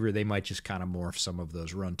receiver. They might just kind of morph some of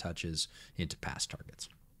those run touches into pass targets.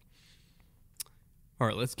 All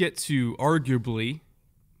right, let's get to arguably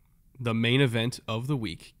the main event of the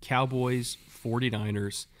week. Cowboys,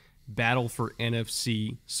 49ers, battle for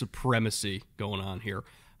NFC supremacy going on here.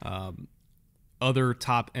 Other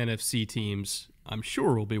top NFC teams, I'm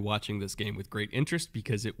sure, will be watching this game with great interest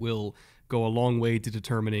because it will go a long way to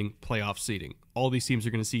determining playoff seeding. All these teams are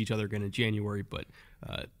going to see each other again in January, but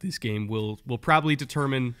this game will probably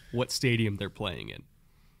determine what stadium they're playing in.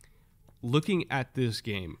 Looking at this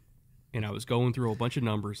game, and I was going through a bunch of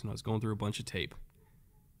numbers and I was going through a bunch of tape,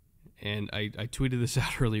 and I tweeted this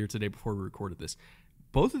out earlier today before we recorded this.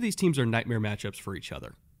 Both of these teams are nightmare matchups for each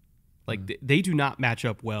other. Like, they do not match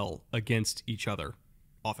up well against each other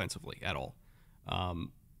offensively at all.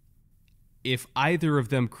 If either of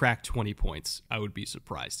them cracked 20 points, I would be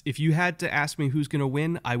surprised. If you had to ask me who's going to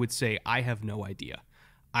win, I would say I have no idea.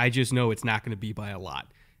 I just know it's not going to be by a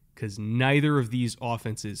lot because neither of these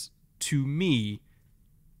offenses, to me,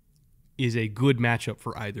 is a good matchup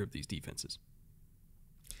for either of these defenses.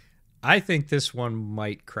 I think this one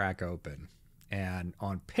might crack open. And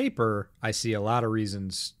on paper, I see a lot of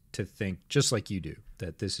reasons to think, just like you do,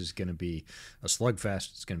 that this is going to be a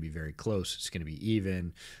slugfest. It's going to be very close. It's going to be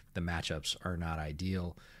even. The matchups are not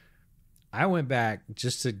ideal. I went back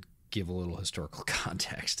just to give a little historical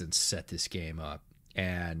context and set this game up.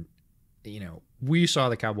 And, we saw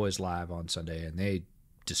the Cowboys live on Sunday, and they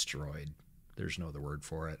destroyed, there's no other word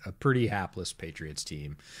for it, a pretty hapless Patriots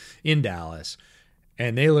team in Dallas.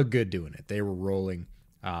 And they look good doing it. They were rolling.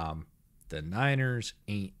 The Niners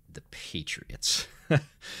ain't the Patriots.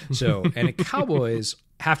 So, and the Cowboys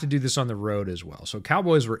have to do this on the road as well. So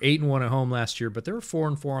Cowboys were 8-1 at home last year, but they were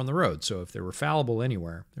 4-4 on the road. So if they were fallible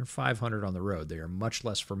anywhere, they're 500 on the road. They are a much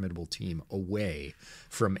less formidable team away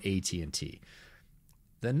from AT&T.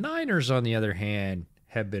 The Niners, on the other hand,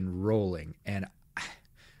 have been rolling. And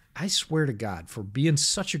I swear to God, for being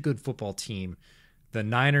such a good football team, the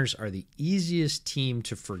Niners are the easiest team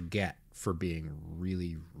to forget for being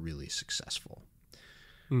really, really successful.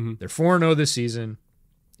 Mm-hmm. They're 4-0 this season.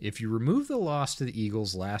 If you remove the loss to the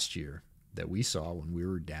Eagles last year that we saw when we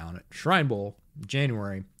were down at Shrine Bowl in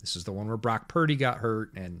January, this is the one where Brock Purdy got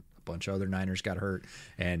hurt and a bunch of other Niners got hurt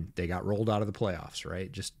and they got rolled out of the playoffs,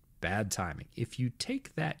 right? Just bad timing. If you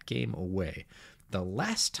take that game away, the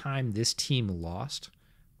last time this team lost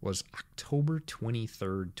was October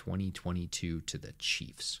 23rd, 2022 to the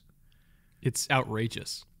Chiefs. It's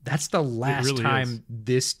outrageous. That's the last time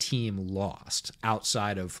this team lost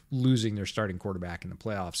outside of losing their starting quarterback in the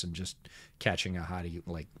playoffs and just catching a hottie,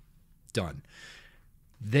 done.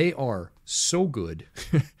 They are so good,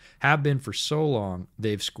 have been for so long.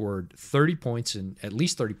 They've scored 30 points at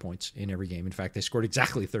least 30 points in every game. In fact, they scored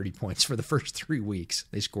exactly 30 points for the first 3 weeks.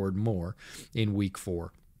 They scored more in week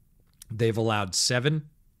 4. They've allowed 7,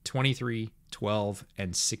 23, 12,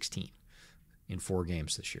 and 16 in 4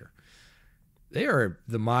 games this year. They are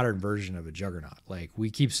the modern version of a juggernaut. Like, we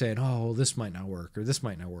keep saying, oh, this might not work, or this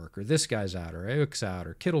might not work, or this guy's out, or Ayuk's out,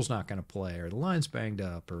 or Kittle's not going to play, or the line's banged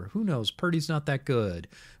up, or who knows, Purdy's not that good,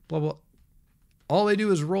 blah, blah. All they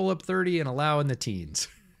do is roll up 30 and allow in the teens.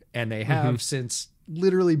 And they have since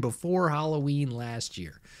literally before Halloween last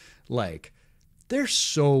year. Like, they're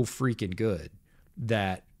so freaking good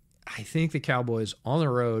that I think the Cowboys on the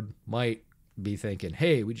road might be thinking,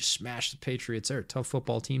 hey, we just smashed the Patriots. They're a tough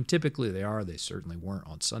football team. Typically they are. They certainly weren't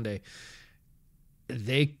on Sunday.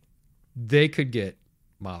 They could get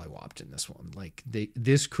mollywopped in this one. Like,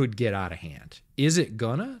 this could get out of hand. Is it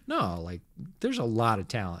gonna? No. Like, there's a lot of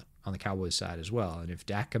talent on the Cowboys side as well. And if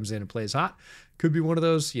Dak comes in and plays hot, could be one of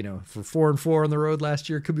those, for 4-4 on the road last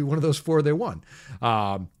year, could be one of those 4 they won.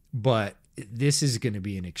 But this is going to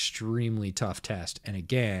be an extremely tough test. And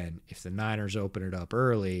again, if the Niners open it up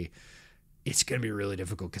early, it's going to be really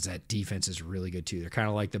difficult because that defense is really good too. They're kind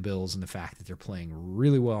of like the Bills in the fact that they're playing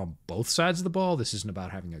really well on both sides of the ball. This isn't about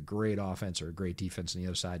having a great offense or a great defense on the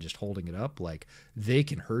other side, just holding it up. Like, they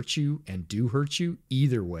can hurt you and do hurt you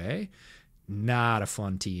either way. Not a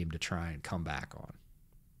fun team to try and come back on.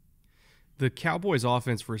 The Cowboys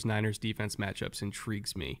offense versus Niners defense matchups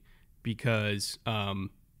intrigues me because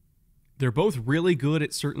they're both really good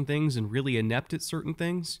at certain things and really inept at certain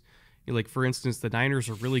things. Like, for instance, the Niners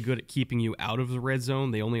are really good at keeping you out of the red zone.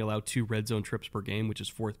 They only allow 2 red zone trips per game, which is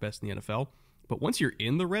 4th best in the NFL. But once you're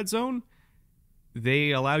in the red zone,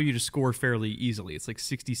 they allow you to score fairly easily. It's like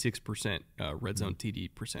 66% red zone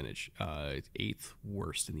TD percentage, eighth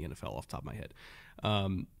worst in the NFL off the top of my head.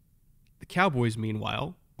 The Cowboys,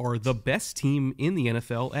 meanwhile, are the best team in the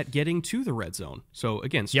NFL at getting to the red zone. So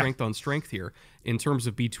again, strength on strength here in terms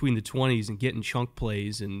of between the 20s and getting chunk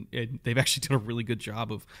plays, and they've actually done a really good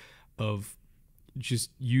job of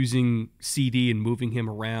just using CD and moving him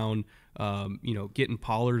around, getting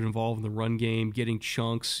Pollard involved in the run game, getting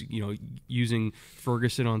chunks, using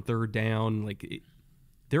Ferguson on third down.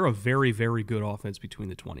 They're a very, very good offense between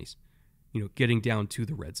the 20s, getting down to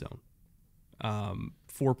the red zone.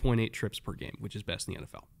 4.8 trips per game, which is best in the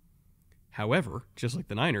NFL. However, just like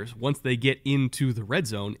the Niners, once they get into the red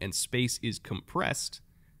zone and space is compressed,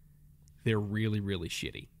 they're really, really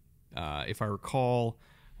shitty. If I recall,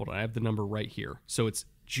 hold on, I have the number right here. So it's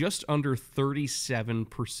just under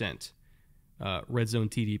 37% red zone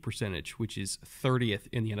TD percentage, which is 30th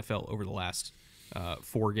in the NFL over the last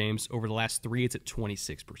 4 games. Over the last 3, it's at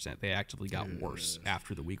 26%. They actively got worse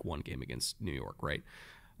after the Week 1 game against New York, right?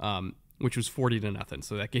 Which was 40-0.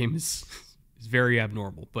 So that game is very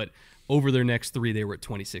abnormal. But over their next 3, they were at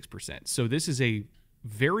 26%. So this is a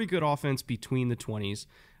very good offense between the 20s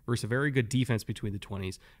versus a very good defense between the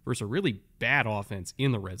 20s versus a really bad offense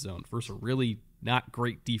in the red zone versus a really not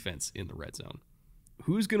great defense in the red zone.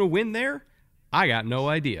 Who's going to win there? I got no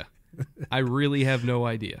idea. I really have no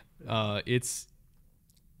idea. It's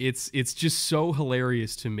just so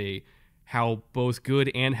hilarious to me how both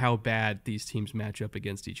good and how bad these teams match up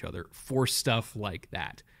against each other for stuff like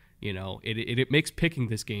that. It makes picking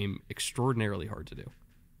this game extraordinarily hard to do.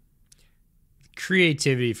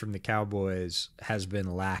 Creativity from the Cowboys has been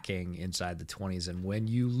lacking inside the 20s, and when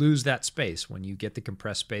you lose that space, when you get the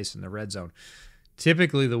compressed space in the red zone,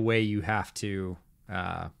 typically the way you have to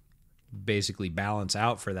basically balance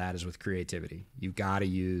out for that is with creativity. You've got to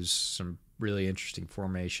use some really interesting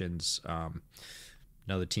formations.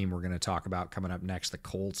 Another team we're going to talk about coming up next, the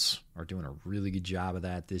Colts, are doing a really good job of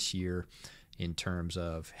that this year in terms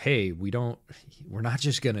of, hey, we're not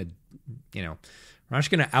just going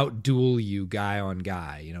to out-duel you guy on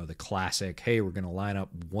guy. The classic, hey, we're going to line up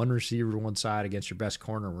one receiver to one side against your best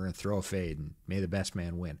corner. We're going to throw a fade and may the best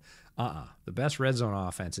man win. The best red zone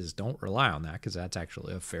offenses don't rely on that because that's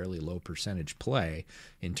actually a fairly low percentage play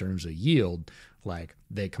in terms of yield. Like,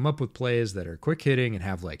 they come up with plays that are quick hitting and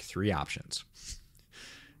have 3 options.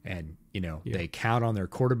 And, they count on their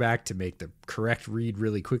quarterback to make the correct read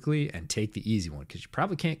really quickly and take the easy one because you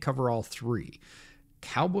probably can't cover all 3.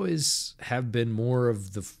 Cowboys have been more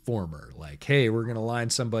of the former. Like, hey, we're going to line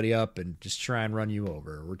somebody up and just try and run you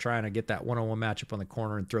over. We're trying to get that one-on-one matchup on the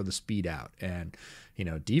corner and throw the speed out. And,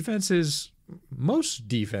 most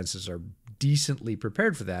defenses are decently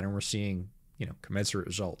prepared for that. And we're seeing, commensurate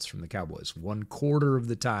results from the Cowboys. 1/4 of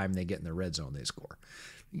the time they get in the red zone, they score.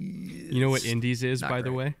 You know what Indy's is, by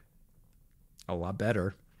the way? A lot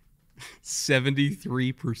better.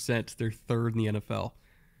 73%. They're third in the NFL.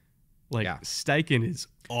 Steichen is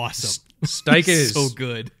awesome. Steichen is so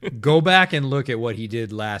good. Go back and look at what he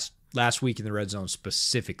did last week in the red zone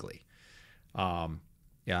specifically. I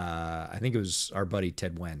think it was our buddy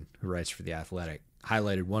Ted Wen, who writes for The Athletic,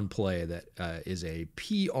 highlighted one play that is a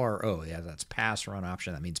PRO. Yeah, that's pass run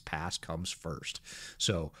option. That means pass comes first.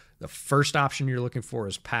 So the first option you're looking for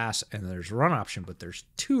is pass, and there's run option, but there's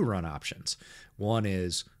 2 run options. One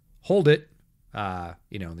is hold it, and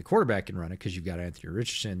the quarterback can run it because you've got Anthony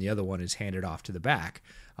Richardson. The other one is hand it off to the back.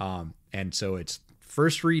 And so it's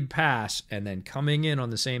first read pass and then coming in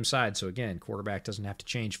on the same side. So again, quarterback doesn't have to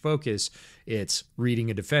change focus. It's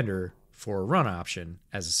reading a defender for a run option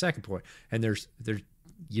as a second point. And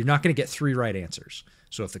you're not going to get 3 right answers.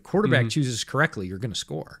 So if the quarterback chooses correctly, you're going to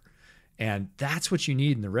score. And that's what you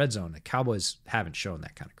need in the red zone. The Cowboys haven't shown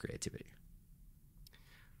that kind of creativity.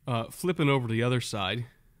 Flipping over to the other side,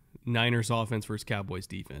 Niners offense versus Cowboys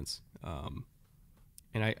defense. And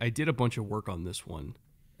I did a bunch of work on this one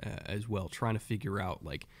as well, trying to figure out,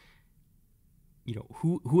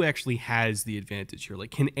 who actually has the advantage here.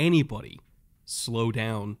 Can anybody slow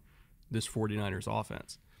down this 49ers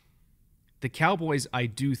offense? The Cowboys, I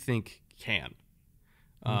do think, can.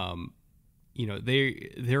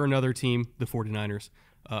 They're another team, the 49ers,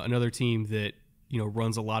 another team that,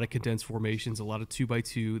 runs a lot of condensed formations, a lot of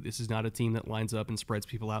 2x2. This is not a team that lines up and spreads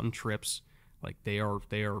people out in trips. They are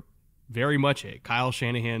very much a Kyle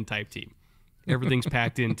Shanahan type team. Everything's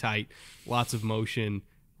packed in tight, lots of motion,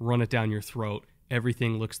 run it down your throat.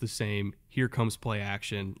 Everything looks the same. Here comes play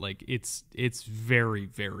action. It's very,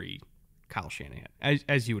 very Kyle Shanahan,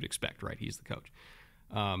 as you would expect, right? He's the coach.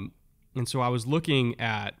 And so I was looking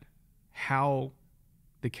at how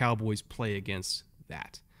the Cowboys play against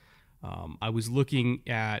that. I was looking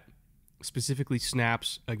at specifically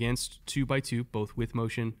snaps against 2x2, both with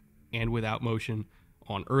motion and without motion,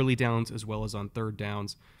 on early downs as well as on third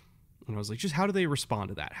downs. And I was like, just how do they respond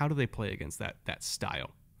to that? How do they play against that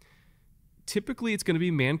style? Typically, it's going to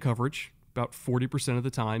be man coverage about 40% of the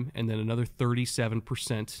time, and then another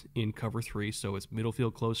 37% in cover 3. So it's middle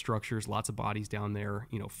field closed structures, lots of bodies down there,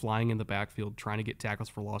 flying in the backfield, trying to get tackles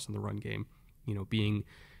for loss in the run game, being,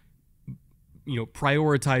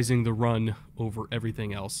 prioritizing the run over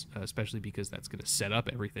everything else, especially because that's going to set up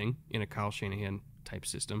everything in a Kyle Shanahan type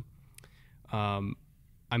system.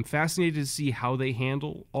 I'm fascinated to see how they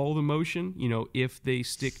handle all the motion, if they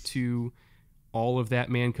stick to all of that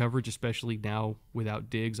man coverage, especially now without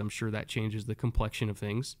Diggs. I'm sure that changes the complexion of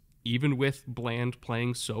things. Even with Bland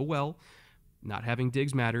playing so well, not having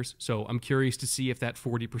Diggs matters. So I'm curious to see if that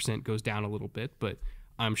 40% goes down a little bit, but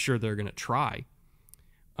I'm sure they're going to try.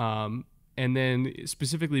 And then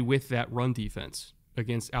specifically with that run defense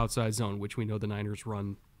against outside zone, which we know the Niners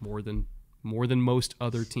run more than most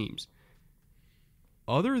other teams.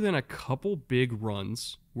 Other than a couple big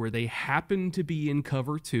runs where they happen to be in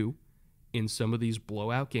cover 2 in some of these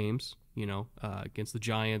blowout games, against the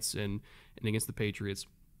Giants and against the Patriots,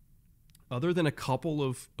 other than a couple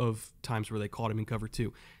of times where they caught him in cover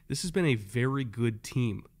 2, this has been a very good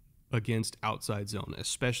team against outside zone,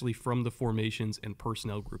 especially from the formations and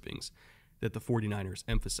personnel groupings that the 49ers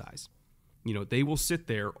emphasize. They will sit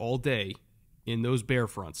there all day in those bear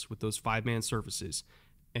fronts with those 5-man surfaces,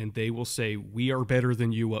 and they will say, we are better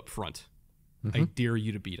than you up front. I dare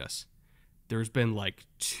you to beat us. There's been like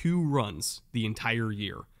 2 runs the entire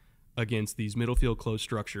year against these middle field closed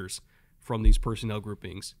structures from these personnel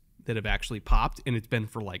groupings that have actually popped, and it's been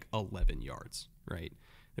for like 11 yards, right?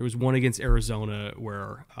 There was one against Arizona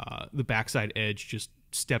where the backside edge just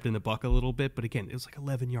stepped in the buck a little bit, but again, it was like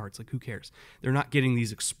 11 yards. Like, who cares? They're not getting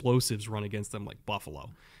these explosives run against them like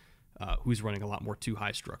Buffalo, who's running a lot more too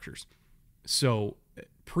high structures. So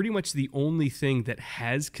pretty much the only thing that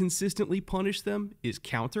has consistently punished them is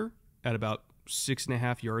counter at about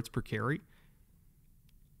 6.5 yards per carry.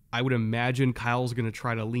 I would imagine Kyle's going to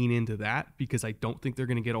try to lean into that because I don't think they're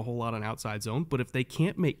going to get a whole lot on outside zone. But if they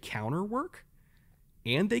can't make counter work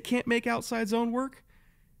and they can't make outside zone work,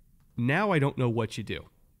 now I don't know what you do,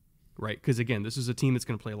 right? Because again, this is a team that's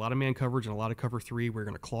going to play a lot of man coverage and a lot of cover 3. We're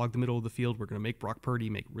going to clog the middle of the field. We're going to make Brock Purdy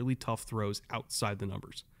make really tough throws outside the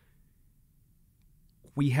numbers.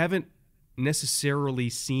 We haven't necessarily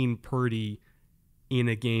seen Purdy in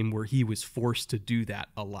a game where he was forced to do that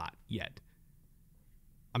a lot yet.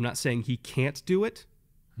 I'm not saying he can't do it,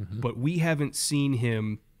 but we haven't seen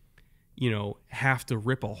him, have to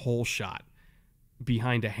rip a hole shot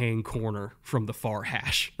behind a hang corner from the far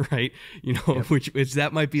hash, right? Which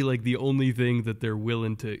that might be like the only thing that they're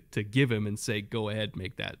willing to give him and say, go ahead,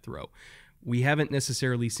 make that throw. We haven't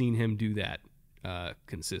necessarily seen him do that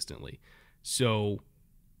consistently. So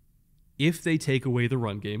if they take away the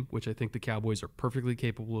run game, which I think the Cowboys are perfectly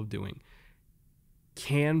capable of doing,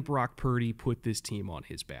 can Brock Purdy put this team on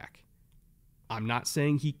his back? I'm not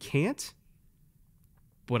saying he can't,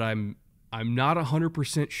 but I'm not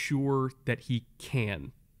 100% sure that he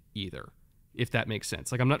can either, if that makes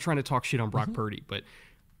sense. Like, I'm not trying to talk shit on Brock Purdy, but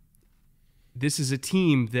this is a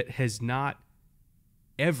team that has not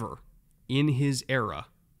ever in his era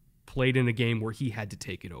played in a game where he had to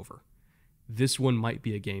take it over. This one might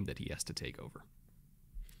be a game that he has to take over.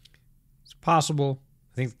 It's possible.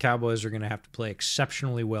 I think the Cowboys are going to have to play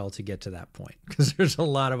exceptionally well to get to that point because there's a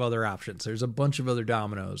lot of other options. There's a bunch of other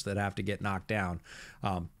dominoes that have to get knocked down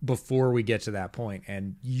before we get to that point.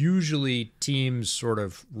 And usually teams sort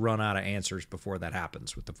of run out of answers before that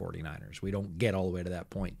happens with the 49ers. We don't get all the way to that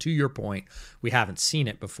point. To your point, we haven't seen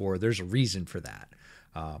it before. There's a reason for that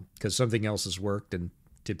because something else has worked, and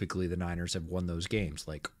typically the Niners have won those games,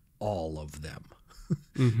 like all of them.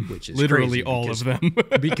 Which is literally all of them.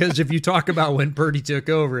 Because if you talk about when Purdy took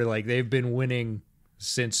over, like, they've been winning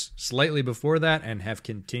since slightly before that and have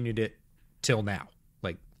continued it till now.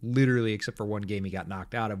 Like, literally, except for one game he got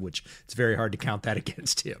knocked out of, which it's very hard to count that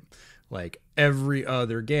against him. Like, every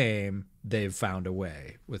other game, they've found a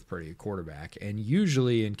way with Purdy at quarterback, and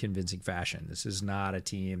usually in convincing fashion. This is not a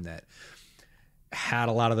team that had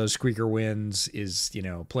a lot of those squeaker wins, is,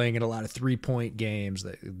 playing in a lot of 3-point games.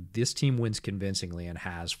 This team wins convincingly and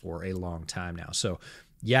has for a long time now. So,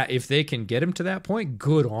 yeah, if they can get him to that point,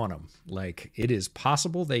 good on them. Like, it is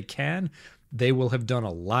possible they can. They will have done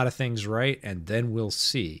a lot of things right, and then we'll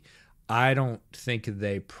see. I don't think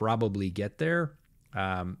they probably get there.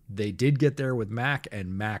 They did get there with Mac,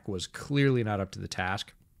 and Mac was clearly not up to the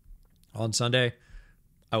task on Sunday.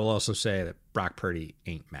 I will also say that Brock Purdy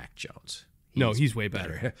ain't Mac Jones. No, he's way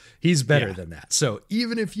better. He's better than that. So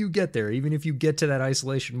even if you get there, even if you get to that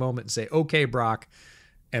isolation moment and say, okay, Brock,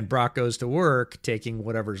 and Brock goes to work taking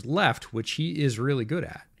whatever's left, which he is really good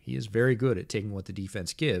at. He is very good at taking what the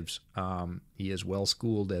defense gives. He is well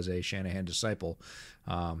schooled as a Shanahan disciple.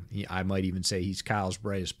 I might even say he's Kyle's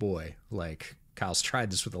brightest boy. Like, Kyle's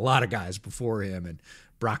tried this with a lot of guys before him, and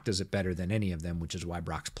Brock does it better than any of them, which is why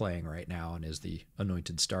Brock's playing right now and is the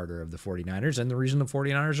anointed starter of the 49ers. And the reason the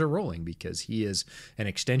 49ers are rolling, because he is an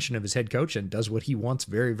extension of his head coach and does what he wants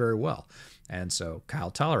very, very well. And so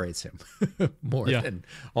Kyle tolerates him more than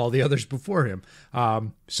all the others before him.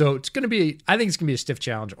 So it's going to be, I think it's going to be a stiff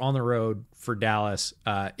challenge on the road for Dallas.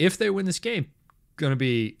 If they win this game, going to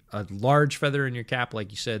be a large feather in your cap.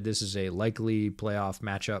 Like you said, this is a likely playoff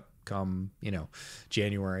matchup come,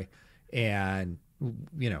 January. And,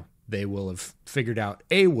 they will have figured out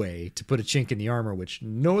a way to put a chink in the armor, which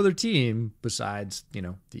no other team besides,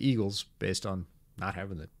 the Eagles, based on not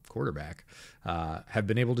having the quarterback, have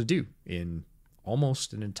been able to do in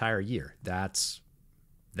almost an entire year. That's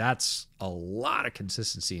a lot of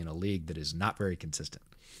consistency in a league that is not very consistent.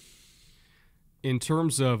 In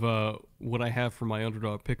terms of what I have for my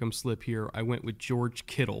underdog pick'em slip here, I went with George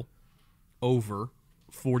Kittle over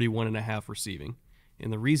 41.5 receiving.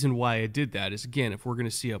 And the reason why I did that is, again, if we're going to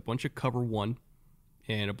see a bunch of cover 1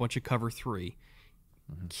 and a bunch of cover 3,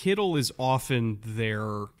 Kittle is often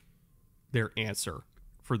their answer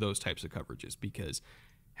for those types of coverages, because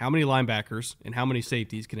how many linebackers and how many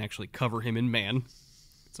safeties can actually cover him in man?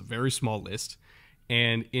 It's a very small list.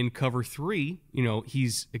 And in cover 3,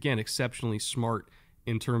 he's, again, exceptionally smart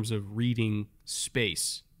in terms of reading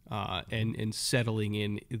space and settling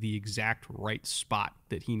in the exact right spot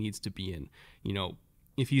that he needs to be in.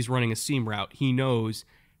 If he's running a seam route, he knows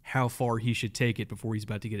how far he should take it before he's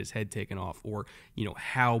about to get his head taken off, or,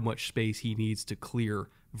 how much space he needs to clear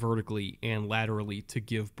vertically and laterally to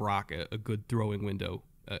give Brock a good throwing window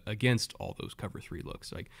against all those cover 3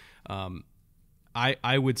 looks. Like,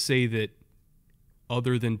 I would say that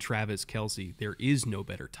other than Travis Kelce, there is no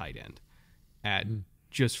better tight end at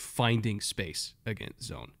just finding space against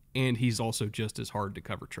zone. And he's also just as hard to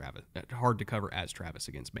cover as Travis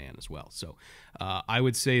against man as well. So I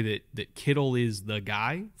would say that Kittle is the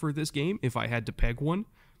guy for this game if I had to peg one.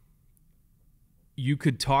 You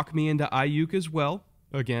could talk me into Ayuk as well,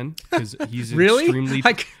 again, because he's really? Extremely...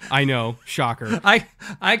 I know, shocker.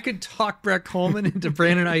 I could talk Brett Coleman into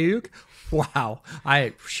Brandon Ayuk? Wow.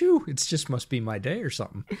 It just must be my day or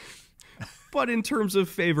something. But in terms of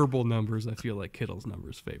favorable numbers, I feel like Kittle's number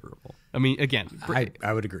is favorable. I mean, again,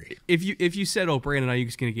 I would agree. If you said, Brandon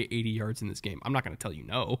Ayuk's going to get 80 yards in this game, I'm not going to tell you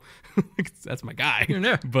no. That's my guy. You're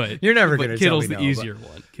never going to Kittle's tell me the easier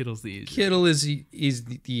one. Kittle's the easier. Kittle is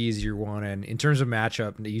the easier one. And in terms of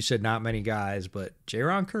matchup, you said not many guys, but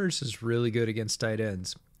Jaron Kearse is really good against tight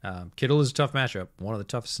ends. Kittle is a tough matchup, one of the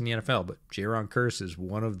toughest in the NFL, but Jaron Kearse is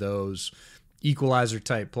one of those equalizer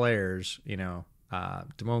type players.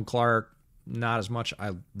 Damone Clark, not as much.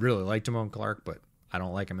 I really like Damone Clark, but I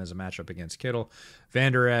don't like him as a matchup against Kittle.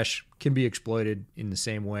 Van Der Esch can be exploited in the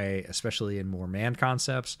same way, especially in more man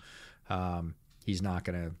concepts. He's not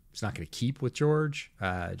gonna keep with George.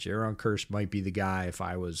 Jaron Kearse might be the guy if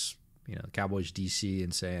I was the Cowboys DC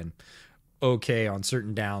and saying, okay, on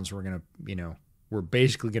certain downs we're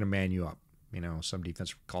basically gonna man you up. Some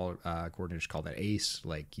defensive coordinators call that ace.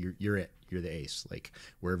 Like you're it. You're the ace. Like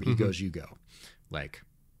wherever he goes, you go. Like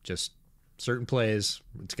just certain plays,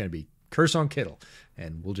 it's going to be Kearse on Kittle,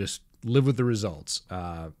 and we'll just live with the results.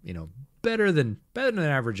 Better than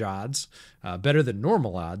average odds, better than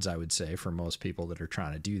normal odds, I would say, for most people that are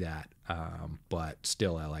trying to do that. But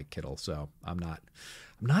still, I like Kittle, so I'm not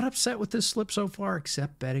upset with this slip so far,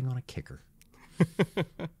 except betting on a kicker.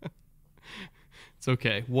 It's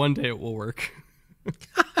okay. One day it will work.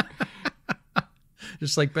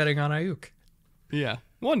 Just like betting on Ayuk. Yeah.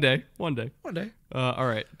 One day. One day. All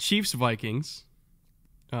right. Chiefs, Vikings.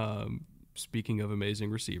 Speaking of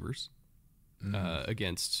amazing receivers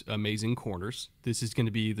against amazing corners, this is going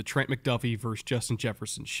to be the Trent McDuffie versus Justin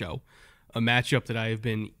Jefferson show. A matchup that I have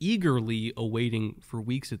been eagerly awaiting for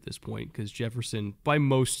weeks at this point, because Jefferson, by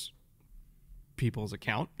most people's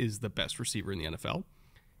account, is the best receiver in the NFL.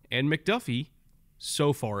 And McDuffie,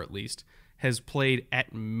 so far at least, has played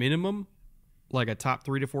at minimum like a top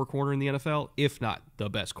 3 to 4 corner in the NFL, if not the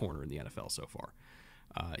best corner in the NFL so far.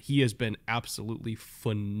 He has been absolutely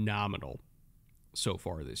phenomenal so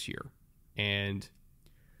far this year. And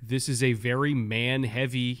this is a very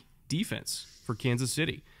man-heavy defense for Kansas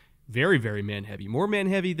City. Very, very man-heavy. More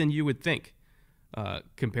man-heavy than you would think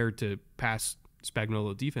compared to past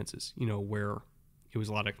Spagnuolo defenses, where it was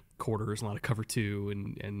a lot of quarters, a lot of cover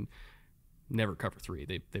 2, and never cover 3.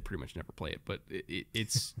 They pretty much never play it, but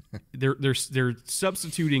it's they're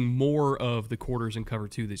substituting more of the quarters in cover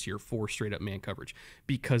 2 this year for straight up man coverage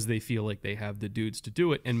because they feel like they have the dudes to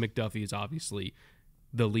do it, and McDuffie is obviously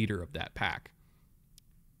the leader of that pack.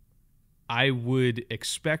 I would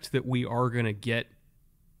expect that we are going to get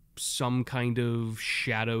some kind of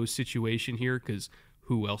shadow situation here, because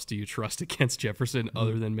who else do you trust against Jefferson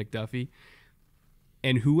other than McDuffie?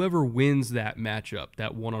 And whoever wins that matchup,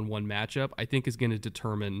 that one-on-one matchup, I think is going to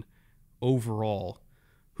determine overall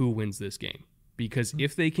who wins this game. Because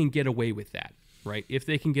if they can get away with that, right? If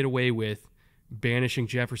they can get away with banishing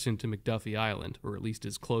Jefferson to McDuffie Island, or at least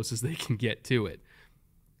as close as they can get to it,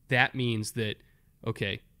 that means that,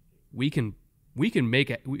 okay, we can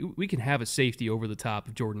have a safety over the top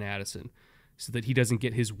of Jordan Addison so that he doesn't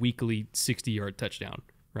get his weekly 60-yard touchdown,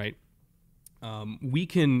 right? We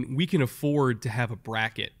can afford to have a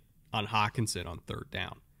bracket on Hawkinson on third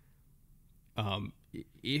down.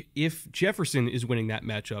 If Jefferson is winning that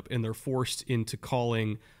matchup and they're forced into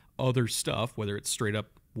calling other stuff, whether it's straight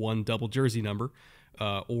up one double jersey number,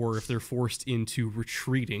 or if they're forced into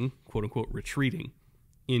retreating, quote unquote retreating,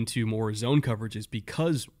 into more zone coverages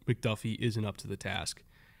because McDuffie isn't up to the task,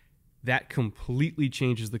 that completely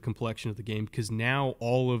changes the complexion of the game, because now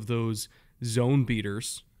all of those zone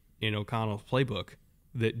beaters in O'Connell's playbook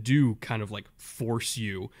that do kind of like force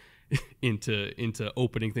you into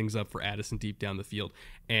opening things up for Addison deep down the field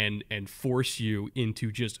and force you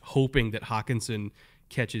into just hoping that Hawkinson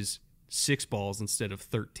catches 6 balls instead of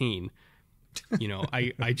 13.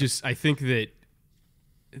 I think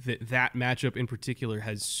that matchup in particular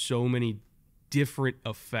has so many different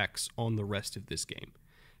effects on the rest of this game,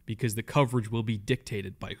 because the coverage will be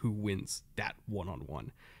dictated by who wins that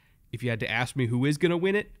one-on-one. If you had to ask me who is going to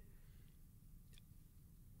win it,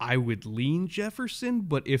 I would lean Jefferson,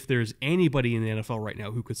 but if there's anybody in the NFL right now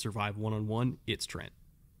who could survive one-on-one, it's Trent.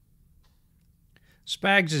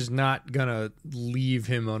 Spags is not going to leave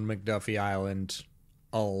him on McDuffie Island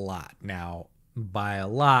a lot. Now, by a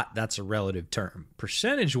lot, that's a relative term.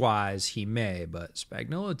 Percentage-wise, he may, but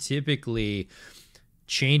Spagnuolo typically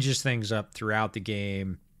changes things up throughout the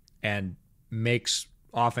game and makes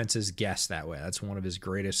offenses guess that way. That's one of his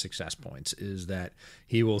greatest success points, is that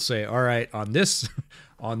he will say, all right, on this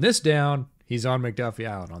down, he's on McDuffie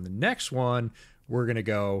Island. On the next one, we're going to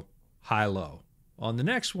go high-low. On the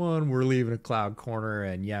next one, we're leaving a cloud corner,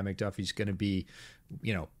 and yeah, McDuffie's going to be,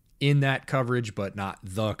 in that coverage, but not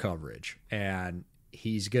the coverage. And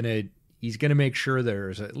he's going to make sure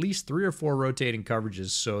there's at least 3 or 4 rotating coverages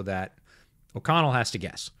so that O'Connell has to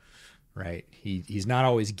guess. Right? He's not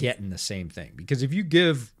always getting the same thing, because if you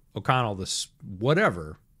give O'Connell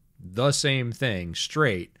the same thing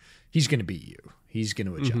straight, he's going to beat you. He's going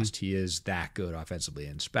to adjust. Mm-hmm. He is that good offensively,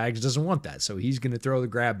 and Spags doesn't want that, so he's going to throw the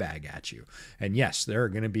grab bag at you. And yes, there are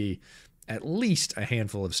going to be at least a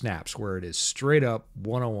handful of snaps where it is straight up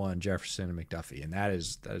one-on-one Jefferson and McDuffie, and that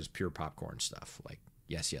is pure popcorn stuff. Like,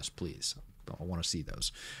 yes, please. I want to see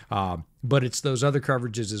those. But it's those other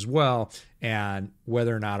coverages as well, and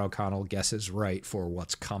whether or not O'Connell guesses right for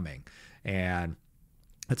what's coming. And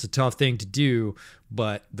it's a tough thing to do,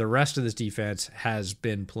 but the rest of this defense has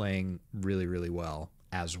been playing really, really well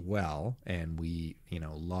as well. And we,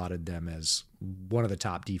 lauded them as one of the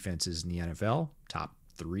top defenses in the NFL. Top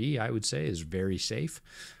 3, I would say, is very safe,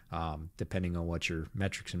 depending on what your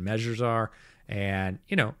metrics and measures are. And,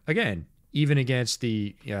 again, even against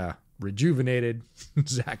the rejuvenated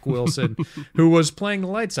Zach Wilson, who was playing the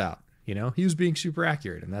lights out. He was being super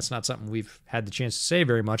accurate, and that's not something we've had the chance to say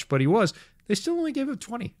very much, but he was. They still only gave him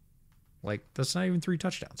 20. Like, that's not even 3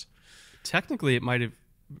 touchdowns. Technically, it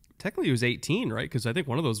was 18, right? Because I think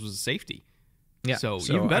one of those was a safety. Yeah. So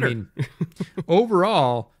even better.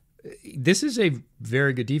 Overall, this is a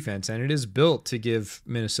very good defense, and it is built to give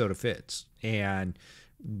Minnesota fits. And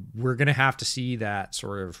we're going to have to see that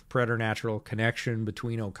sort of preternatural connection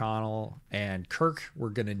between O'Connell and Kirk. We're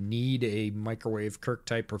going to need a microwave Kirk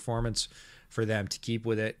type performance for them to keep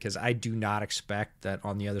with it, because I do not expect that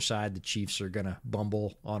on the other side the Chiefs are going to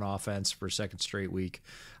bumble on offense for a second straight week.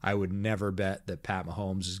 I would never bet that Pat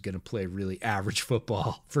Mahomes is going to play really average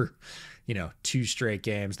football for 2 straight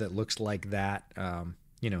games that looks like that,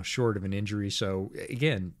 short of an injury. So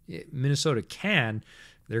again, Minnesota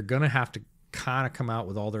they're going to have to kind of come out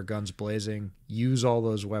with all their guns blazing, use all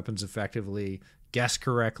those weapons effectively, guess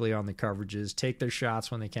correctly on the coverages, take their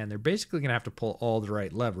shots when they can. They're basically going to have to pull all the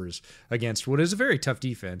right levers against what is a very tough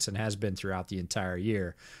defense and has been throughout the entire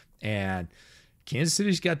year. And Kansas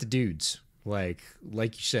City's got the dudes. Like you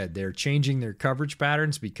said, they're changing their coverage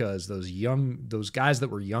patterns because those guys that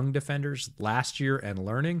were young defenders last year and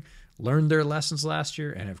learning learned their lessons last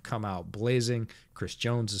year and have come out blazing. Chris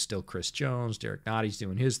Jones is still Chris Jones. Derek Notty's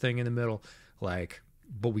doing his thing in the middle.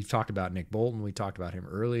 But we've talked about Nick Bolton. We talked about him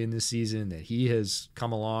early in this season, that he has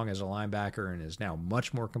come along as a linebacker and is now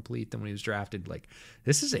much more complete than when he was drafted.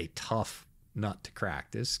 This is a tough nut to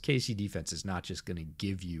crack. This KC defense is not just going to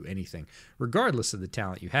give you anything, regardless of the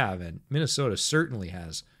talent you have. And Minnesota certainly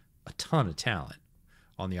has a ton of talent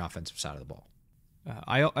on the offensive side of the ball.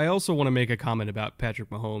 I also want to make a comment about Patrick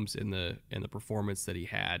Mahomes in the performance that he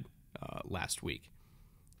had last week.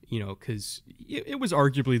 Because it was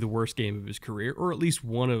arguably the worst game of his career, or at least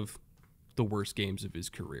one of the worst games of his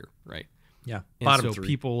career, right? Yeah, bottom three.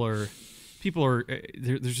 People are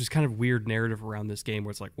there's just kind of weird narrative around this game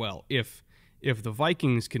where it's like, well, if the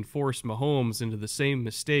Vikings can force Mahomes into the same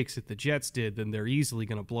mistakes that the Jets did, then they're easily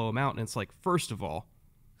going to blow him out. And it's like, first of all,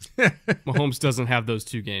 Mahomes doesn't have those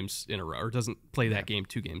 2 games in a row, or doesn't play that game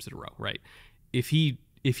 2 games in a row, right? If he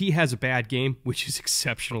has a bad game, which is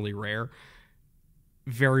exceptionally rare,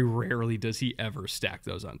 very rarely does he ever stack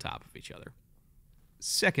those on top of each other.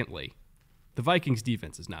 Secondly, the Vikings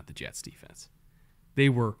defense is not the Jets defense. They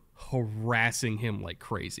were harassing him like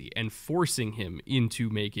crazy and forcing him into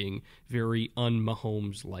making very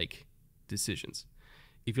un-Mahomes-like decisions.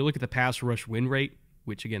 If you look at the pass rush win rate,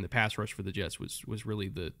 which again, the pass rush for the Jets was really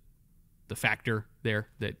the factor there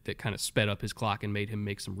that kind of sped up his clock and made him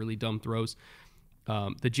make some really dumb throws.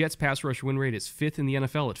 The Jets' pass rush win rate is 5th in the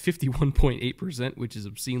NFL at 51.8%, which is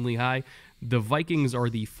obscenely high. The Vikings are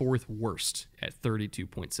the 4th worst at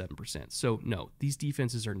 32.7%. So, no, these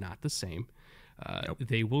defenses are not the same. Nope.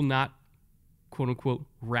 They will not, quote-unquote,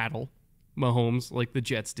 rattle Mahomes like the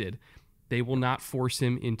Jets did. They will not force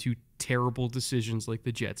him into terrible decisions like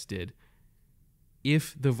the Jets did.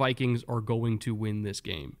 If the Vikings are going to win this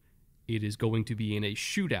game, it is going to be in a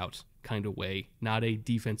shootout kind of way, not a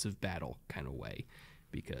defensive battle kind of way.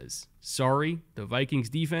 Because, sorry, the Vikings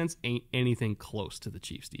defense ain't anything close to the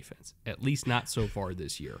Chiefs defense. At least not so far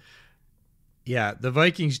this year. Yeah, the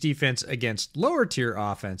Vikings defense against lower tier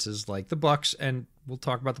offenses like the Bucs, and we'll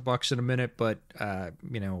talk about the Bucs in a minute, but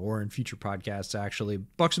or in future podcasts actually.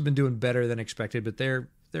 Bucs have been doing better than expected, but they're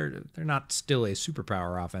not still a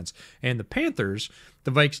superpower offense. And the Panthers,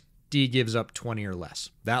 the Vikes D gives up 20 or less.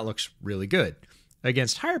 That looks really good.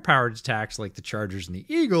 Against higher powered attacks like the Chargers and the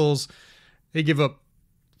Eagles, they give up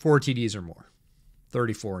 4 TDs or more.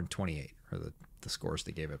 34 and 28 are the scores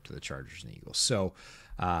they gave up to the Chargers and the Eagles. So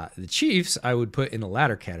the Chiefs, I would put in the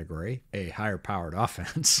latter category, a higher powered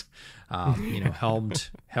offense,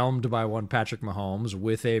 helmed by one Patrick Mahomes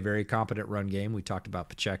with a very competent run game. We talked about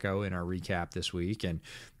Pacheco in our recap this week. And,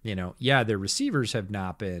 their receivers have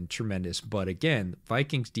not been tremendous. But again,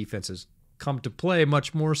 Vikings defenses come to play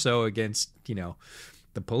much more so against,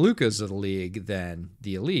 the Palookas of the league than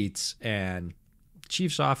the elites. And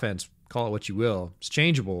Chiefs offense, call it what you will, it's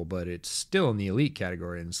changeable, but it's still in the elite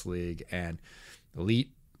category in this league. And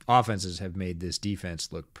elite offenses have made this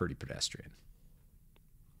defense look pretty pedestrian.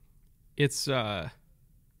 It's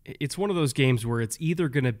one of those games where it's either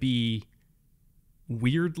going to be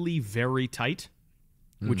weirdly very tight,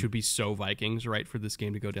 which would be so Vikings, right, for this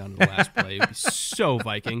game to go down to the last play. It would be so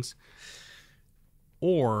Vikings.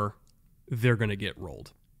 Or they're going to get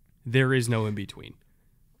rolled. There is no in between.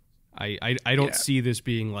 I don't see this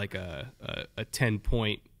being like a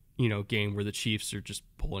 10-point game where the Chiefs are just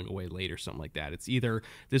pulling away late or something like that. It's either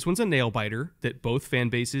this one's a nail biter that both fan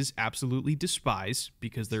bases absolutely despise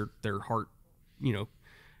because their heart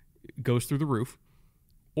goes through the roof,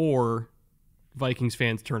 or Vikings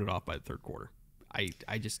fans turn it off by the third quarter. I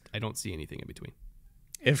don't see anything in between.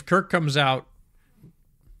 If Kirk comes out,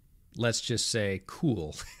 let's just say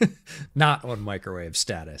cool, not on microwave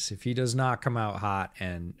status, if he does not come out hot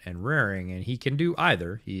and raring, and he can do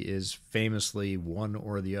either, he is famously one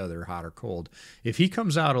or the other, hot or cold. If he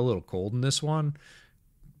comes out a little cold in this one,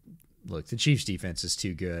 look, the Chiefs defense is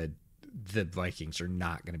too good. The Vikings are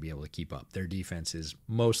not going to be able to keep up. Their defense is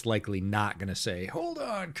most likely not going to say, hold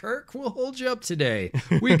on, Kirk, we'll hold you up today.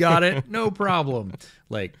 We got it. No problem.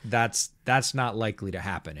 That's not likely to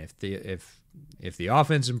happen. If the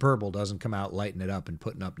offense in purple doesn't come out lighting it up and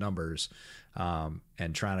putting up numbers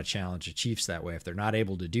and trying to challenge the Chiefs that way, if they're not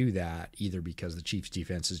able to do that, either because the Chiefs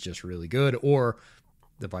defense is just really good or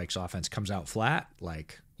the Vikes offense comes out flat,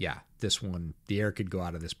 this one, the air could go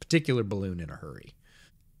out of this particular balloon in a hurry.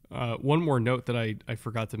 One more note that I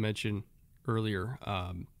forgot to mention earlier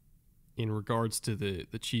in regards to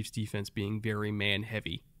the Chiefs defense being very man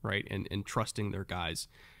heavy, right, and trusting their guys.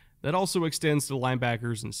 That also extends to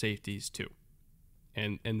linebackers and safeties too.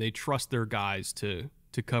 And they trust their guys to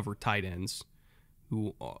cover tight ends,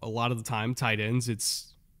 who a lot of the time tight ends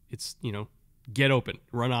it's get open,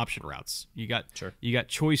 run option routes. You got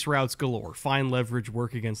choice routes galore. Find leverage,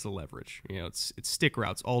 work against the leverage. It's stick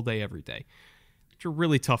routes all day, every day. Which are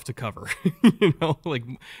really tough to cover. Like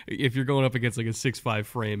if you're going up against like a 6'5"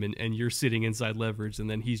 frame and you're sitting inside leverage, and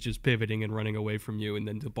then he's just pivoting and running away from you, and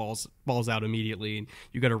then the ball's out immediately, and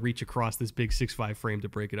you got to reach across this big 6'5" frame to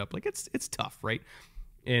break it up. Like it's tough, right?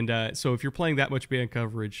 And so if you're playing that much man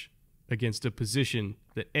coverage against a position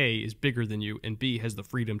that A, is bigger than you, and B, has the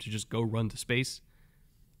freedom to just go run to space,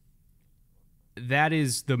 that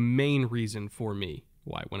is the main reason for me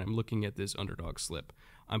why, when I'm looking at this underdog slip,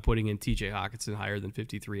 I'm putting in TJ Hockenson higher than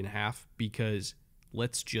 53.5, because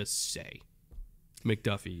let's just say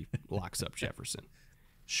McDuffie locks up Jefferson.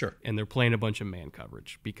 Sure. And they're playing a bunch of man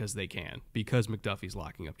coverage because they can, because McDuffie's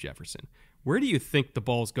locking up Jefferson. Where do you think the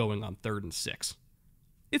ball's going on 3rd and 6?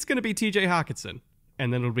 It's going to be TJ Hockenson.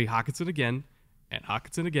 And then it'll be Hockenson again, and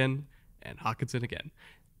Hockenson again, and Hockenson again.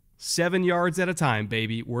 7 yards at a time,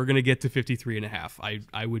 baby. We're going to get to 53.5.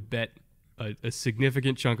 I would bet a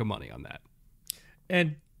significant chunk of money on that.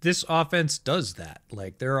 And this offense does that.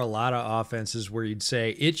 Like, there are a lot of offenses where you'd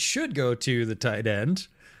say it should go to the tight end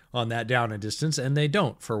on that down and distance, and they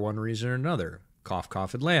don't for one reason or another. Cough,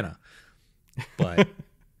 cough, Atlanta. But,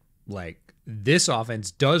 like, this offense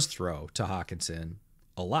does throw to Hockenson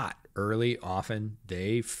a lot. Early, often,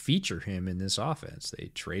 they feature him in this offense. They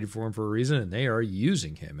traded for him for a reason, and they are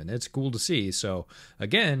using him, and it's cool to see. So,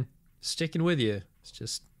 again, sticking with you, it's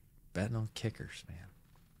just betting on kickers, man.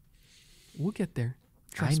 We'll get there.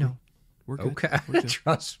 I know. We're good. Okay. We're good.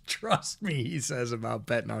 Trust me, he says about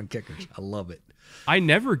betting on kickers. I love it. I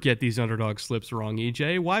never get these underdog slips wrong,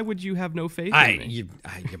 EJ. Why would you have no faith in me?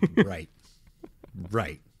 Right.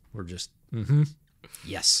 Right. We're just,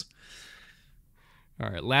 yes. All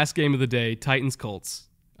right, last game of the day, Titans-Colts.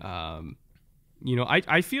 I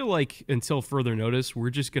feel like until further notice, we're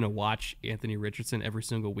just going to watch Anthony Richardson every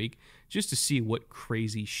single week just to see what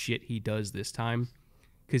crazy shit he does this time.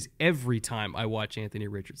 Because every time I watch Anthony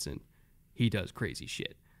Richardson, he does crazy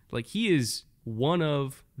shit. Like, he is one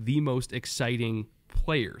of the most exciting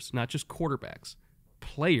players, not just quarterbacks,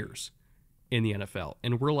 players in the NFL.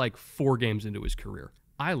 And we're like 4 games into his career.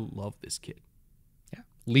 I love this kid.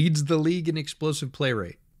 Leads the league in explosive play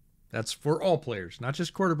rate. That's for all players, not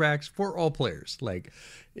just quarterbacks, for all players. Like,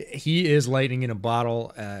 he is lightning in a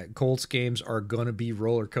bottle. Colts games are going to be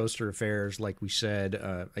roller coaster affairs, like we said,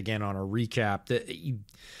 again, on a recap.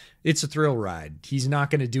 It's a thrill ride. He's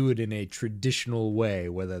not going to do it in a traditional way,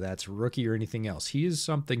 whether that's rookie or anything else. He is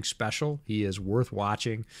something special. He is worth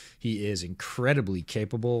watching. He is incredibly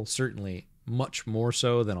capable, certainly much more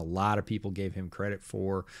so than a lot of people gave him credit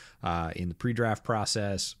for in the pre-draft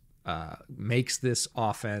process. Makes this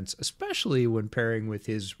offense, especially when pairing with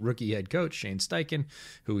his rookie head coach, Shane Steichen,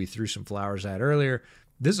 who he threw some flowers at earlier.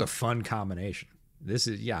 This is a fun combination. This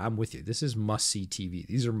is, I'm with you. This is must-see TV.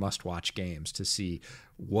 These are must-watch games to see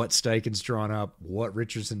what Steichen's drawn up, what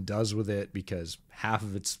Richardson does with it, because half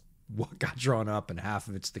of it's what got drawn up and half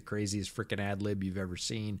of it's the craziest freaking ad-lib you've ever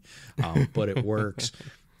seen, but it works.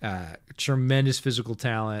 Tremendous physical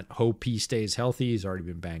talent. Hope he stays healthy. He's already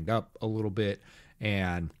been banged up a little bit.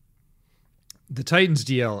 And the Titans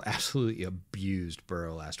DL absolutely abused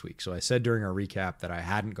Burrow last week. So I said during our recap that I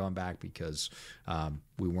hadn't gone back because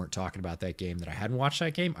we weren't talking about that game, that I hadn't watched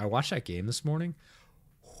that game. I watched that game this morning.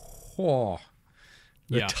 The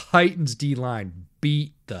Titans D-line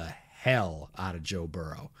beat the hell out of Joe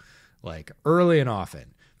Burrow, like early and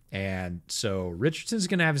often. And so Richardson's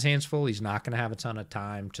going to have his hands full. He's not going to have a ton of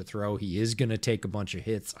time to throw. He is going to take a bunch of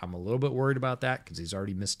hits. I'm a little bit worried about that because he's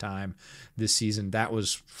already missed time this season. That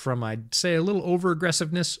was from, I'd say, a little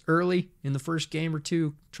over-aggressiveness early in the first game or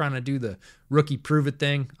two, trying to do the rookie prove-it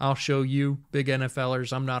thing. I'll show you, big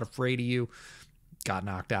NFLers. I'm not afraid of you. Got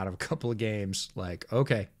knocked out of a couple of games. Like,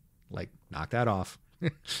 okay, like, knock that off.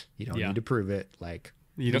 You don't need to prove it. Like,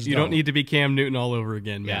 you don't need to be Cam Newton all over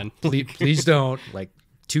again, man. Please don't. Like,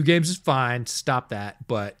 2 games is fine. Stop that.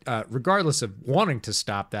 But regardless of wanting to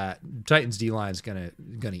stop that, Titans D-line is gonna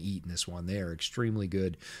eat in this one. They are extremely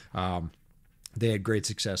good. They had great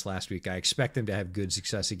success last week. I expect them to have good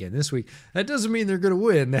success again this week. That doesn't mean they're going to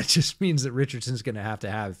win. That just means that Richardson's going to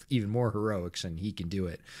have even more heroics, and he can do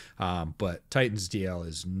it. But Titans DL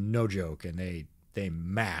is no joke, and they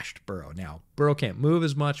mashed Burrow. Now, Burrow can't move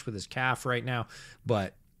as much with his calf right now,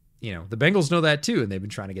 but you know, the Bengals know that too, and they've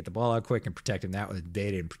been trying to get the ball out quick and protect him.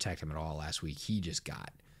 They didn't protect him at all last week. He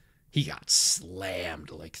got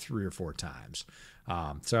slammed like 3 or 4 times.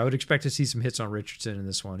 So I would expect to see some hits on Richardson in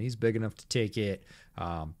this one. He's big enough to take it,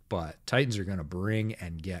 but Titans are going to bring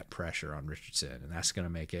and get pressure on Richardson, and that's going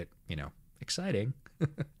to make it, exciting.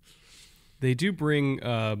 They do bring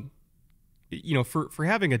for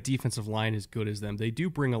having a defensive line as good as them, they do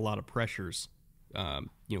bring a lot of pressures,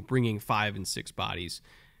 bringing 5 and 6 bodies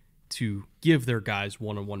to give their guys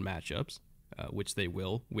one-on-one matchups, which they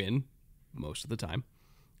will win most of the time.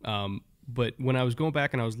 But when I was going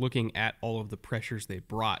back and I was looking at all of the pressures they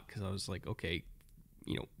brought, because I was like, okay,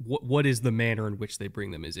 what is the manner in which they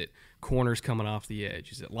bring them? Is it corners coming off the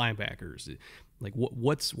edge? Is it linebackers? Like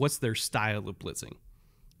what's their style of blitzing?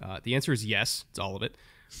 The answer is yes, it's all of it.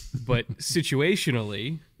 But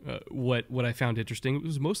situationally, what I found interesting, it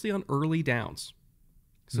was mostly on early downs.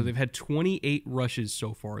 So they've had 28 rushes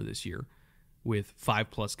so far this year with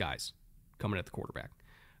 5+ guys coming at the quarterback.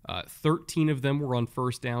 13 of them were on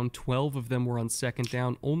first down, 12 of them were on second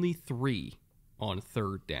down, only 3 on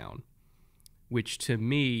third down, which to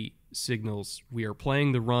me signals we are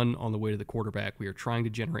playing the run on the way to the quarterback. We are trying to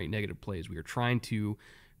generate negative plays. We are trying to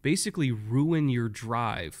basically ruin your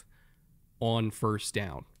drive on first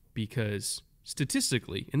down, because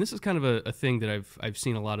statistically, and this is kind of a thing that I've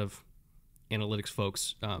seen a lot of analytics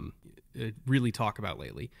folks really talk about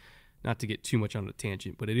lately, not to get too much on a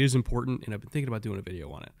tangent, but it is important, and I've been thinking about doing a video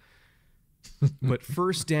on it. But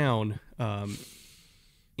first down,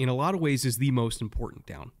 in a lot of ways, is the most important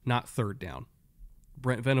down, not third down.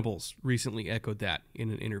 Brent Venables recently echoed that in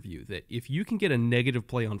an interview, that if you can get a negative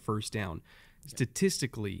play on first down,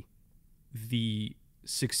 statistically, the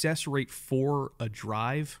success rate for a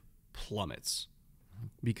drive plummets.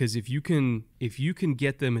 Because if you can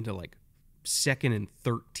get them into like 2nd and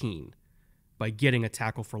 13 by getting a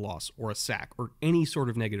tackle for loss or a sack or any sort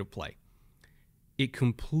of negative play, it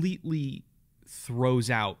completely throws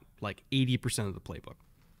out like 80% of the playbook.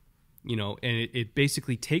 And it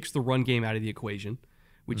basically takes the run game out of the equation,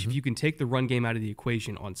 which if you can take the run game out of the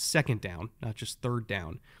equation on second down, not just third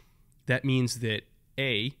down, that means that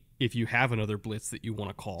A, if you have another blitz that you want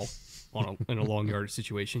to call in a long yardage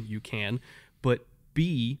situation, you can. But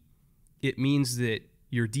B, it means that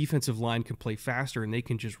your defensive line can play faster and they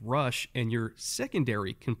can just rush, and your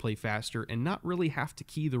secondary can play faster and not really have to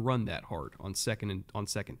key the run that hard on second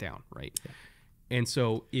down, right? Yeah. And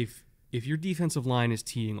so if your defensive line is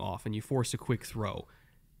teeing off and you force a quick throw,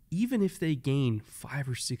 even if they gain 5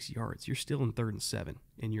 or 6 yards, you're still in 3rd and 7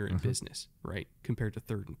 and you're in business, right? Compared to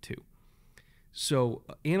 3rd and 2. So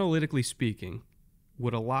analytically speaking,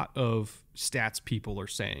 what a lot of stats people are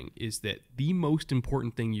saying is that the most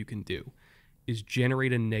important thing you can do is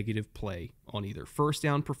generate a negative play on either first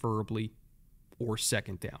down preferably or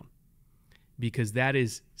second down, because that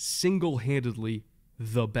is single-handedly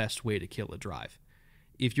the best way to kill a drive.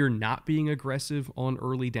 If you're not being aggressive on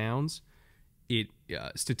early downs,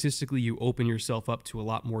 statistically you open yourself up to a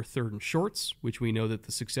lot more 3rd and shorts, which we know that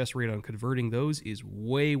the success rate on converting those is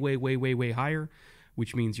way, way, way, way, way higher,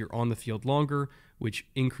 which means you're on the field longer, which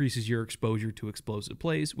increases your exposure to explosive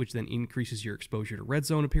plays, which then increases your exposure to red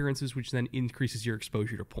zone appearances, which then increases your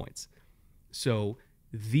exposure to points. So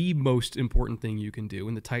the most important thing you can do,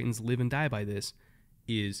 and the Titans live and die by this,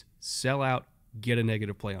 is sell out, get a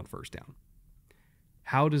negative play on first down.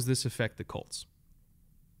 How does this affect the Colts?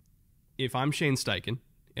 If I'm Shane Steichen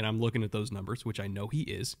and I'm looking at those numbers, which I know he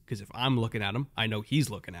is, because if I'm looking at them, I know he's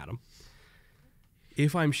looking at them.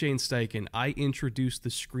 If I'm Shane Steichen, I introduce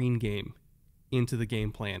the screen game into the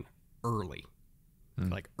game plan early.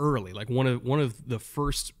 Like one of the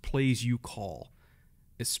first plays you call,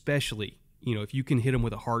 especially, if you can hit them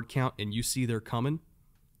with a hard count and you see they're coming,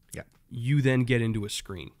 you then get into a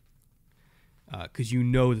screen because you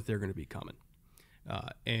know that they're going to be coming.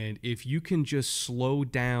 And if you can just slow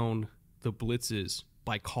down the blitzes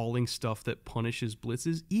by calling stuff that punishes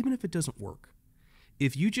blitzes, even if it doesn't work,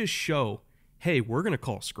 if you just show, hey, we're going to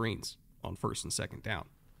call screens on first and second down,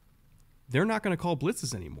 they're not going to call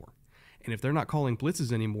blitzes anymore. And if they're not calling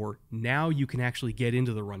blitzes anymore, now you can actually get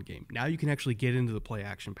into the run game. Now you can actually get into the play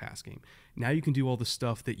action pass game. Now you can do all the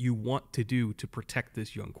stuff that you want to do to protect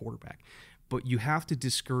this young quarterback. But you have to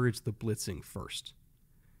discourage the blitzing first.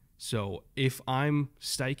 So if I'm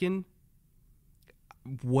Steichen,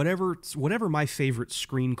 whatever my favorite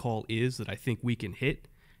screen call is that I think we can hit,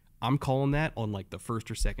 I'm calling that on like the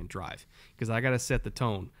first or second drive, because I got to set the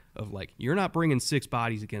tone of like, you're not bringing 6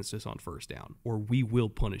 bodies against us on first down, or we will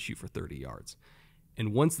punish you for 30 yards.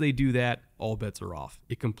 And once they do that, all bets are off.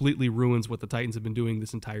 It completely ruins what the Titans have been doing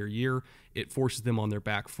this entire year. It forces them on their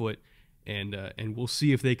back foot, and we'll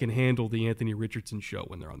see if they can handle the Anthony Richardson show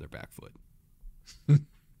when they're on their back foot.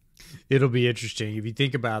 It'll be interesting. If you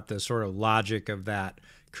think about the sort of logic of that,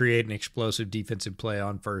 create an explosive defensive play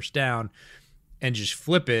on first down and just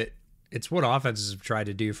flip it, it's what offenses have tried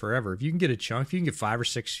to do forever. If you can get a chunk, if you can get 5 or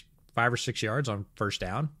 6 yards on first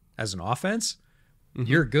down as an offense,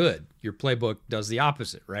 you're good. Your playbook does the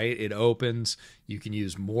opposite, right? It opens. You can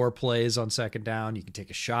use more plays on second down. You can take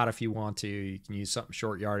a shot if you want to. You can use something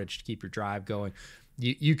short yardage to keep your drive going.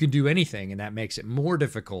 You can do anything, and that makes it more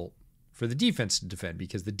difficult for the defense to defend,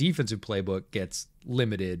 because the defensive playbook gets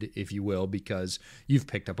limited, if you will, because you've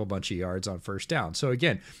picked up a bunch of yards on first down. So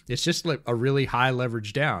again, it's just like a really high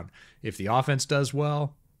leverage down. If the offense does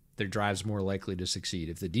well, their drive's more likely to succeed.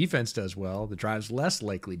 If the defense does well, the drive's less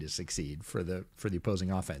likely to succeed for the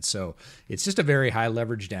opposing offense. So it's just a very high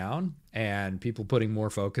leverage down, and people putting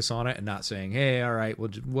more focus on it and not saying, hey, all right,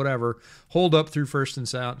 well, whatever, hold up through first and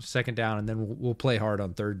second down, and then we'll play hard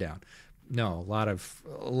on third down. No,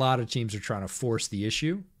 a lot of teams are trying to force the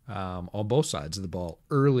issue on both sides of the ball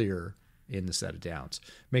earlier in the set of downs.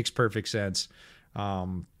 Makes perfect sense.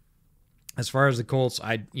 As far as the Colts,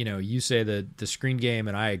 you say the screen game,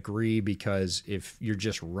 and I agree, because if you're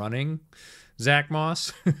just running Zach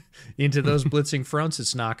Moss into those blitzing fronts,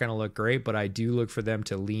 it's not going to look great. But I do look for them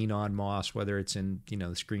to lean on Moss, whether it's in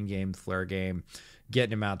the screen game, the flare game,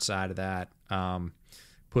 getting him outside of that.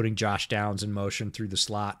 Putting Josh Downs in motion through the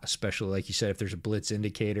slot, especially like you said, if there's a blitz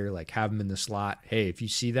indicator, like have him in the slot. Hey, if you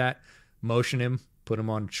see that, motion him, put him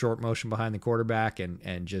on short motion behind the quarterback, and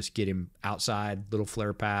just get him outside, little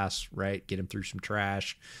flare pass, right? Get him through some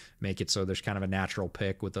trash, make it so there's kind of a natural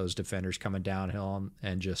pick with those defenders coming downhill,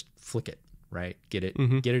 and just flick it, right? Get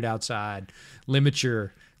it outside. Limit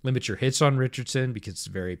your hits on Richardson, because it's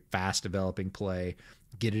a very fast developing play.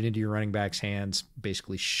 Get it into your running back's hands,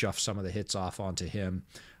 basically shove some of the hits off onto him.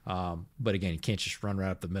 But again, you can't just run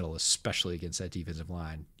right up the middle, especially against that defensive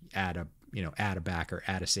line. Add a back or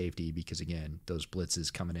add a safety, because again, those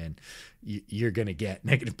blitzes coming in, you're going to get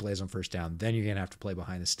negative plays on first down. Then you're going to have to play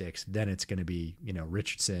behind the sticks. Then it's going to be,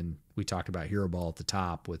 Richardson. We talked about hero ball at the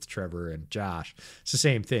top with Trevor and Josh. It's the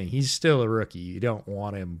same thing. He's still a rookie. You don't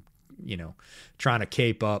want him, trying to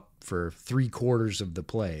cape up for 3/4 of the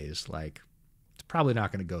plays. Like, probably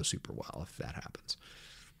not going to go super well if that happens.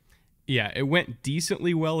 Yeah, it went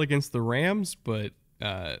decently well against the Rams, but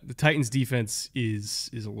the Titans defense is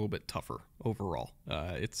a little bit tougher overall.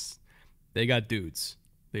 They got dudes.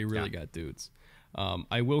 They really got dudes.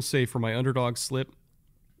 I will say, for my underdog slip,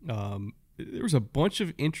 there was a bunch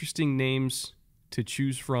of interesting names to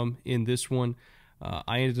choose from in this one.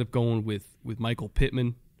 I ended up going with Michael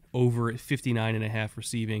Pittman over at 59.5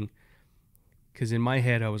 receiving, because in my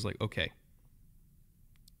head I was like, okay,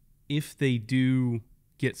 if they do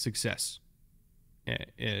get success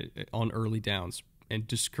on early downs and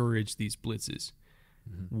discourage these blitzes,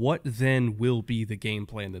 what then will be the game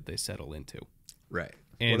plan that they settle into? Right.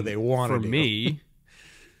 And what do they want to do? For me,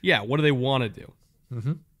 what do they want to do?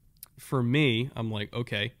 Mm-hmm. For me, I'm like,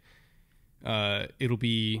 okay, it'll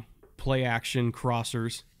be play action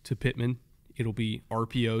crossers to Pittman. It'll be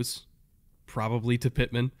RPOs, probably to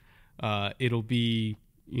Pittman. It'll be,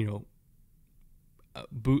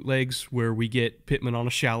 bootlegs where we get Pittman on a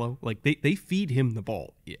shallow. Like, they feed him the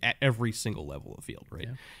ball at every single level of the field, right?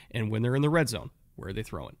 Yeah. And when they're in the red zone, where are they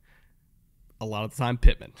throwing? A lot of the time,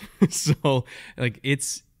 Pittman. So, like,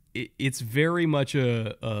 it's very much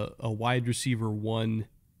a wide receiver one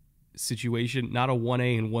situation, not a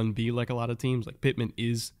 1A and 1B like a lot of teams. Like, Pittman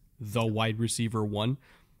is the wide receiver one.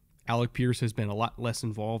 Alec Pierce has been a lot less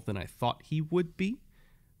involved than I thought he would be.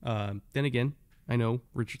 Then again, I know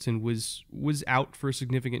Richardson was out for a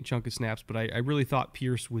significant chunk of snaps, but I really thought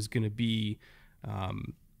Pierce was going to be,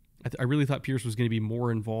 I really thought Pierce was going to be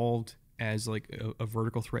more involved as like a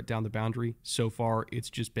vertical threat down the boundary. So far, it's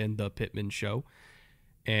just been the Pittman show,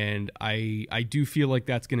 and I do feel like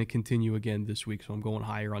that's going to continue again this week. So I'm going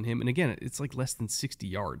higher on him. And again, it's like less than 60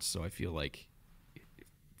 yards, so I feel like,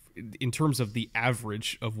 in terms of the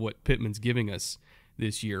average of what Pittman's giving us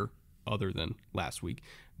this year, other than last week,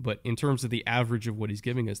 but in terms of the average of what he's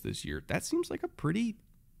giving us this year, that seems like a pretty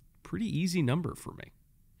easy number for me.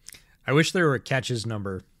 I wish there were a catches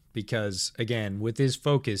number, because again, with his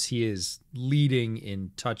focus, he is leading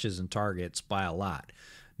in touches and targets by a lot.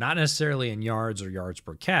 Not necessarily in yards or yards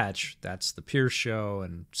per catch. That's the Pierce show,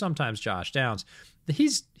 and sometimes Josh Downs.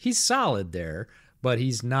 He's solid there, but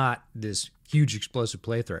he's not this huge explosive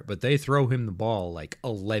play threat. But they throw him the ball like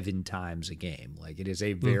 11 times a game. Like, it is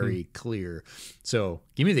a very clear. So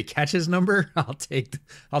give me the catches number. I'll take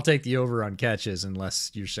the over on catches,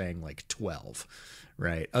 unless you're saying like 12,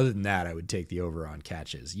 right? Other than that, I would take the over on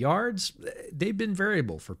catches. Yards, they've been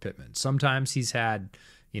variable for Pittman. Sometimes he's had,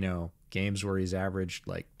 games where he's averaged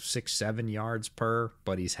like 6-7 yards per,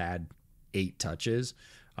 but he's had 8 touches.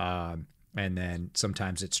 And then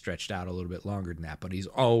sometimes it's stretched out a little bit longer than that, but he's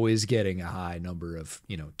always getting a high number of,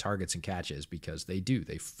 targets and catches because they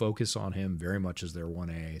focus on him very much as their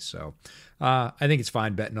 1A. So I think it's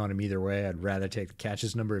fine betting on him either way. I'd rather take the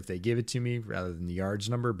catches number if they give it to me rather than the yards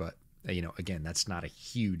number. But, again, that's not a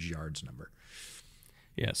huge yards number.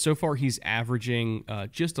 Yeah, so far he's averaging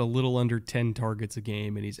just a little under 10 targets a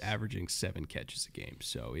game, and he's averaging 7 catches a game.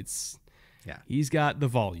 So he's got the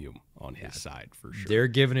volume on his side for sure. They're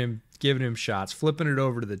giving him shots. Flipping it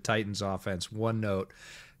over to the Titans offense, one note,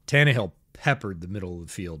 Tannehill peppered the middle of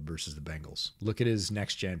the field versus the Bengals. Look at his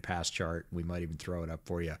next-gen pass chart. We might even throw it up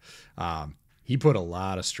for you. He put a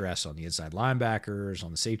lot of stress on the inside linebackers,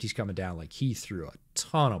 on the safeties coming down. Like, he threw a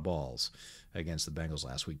ton of balls against the Bengals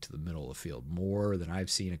last week to the middle of the field, more than I've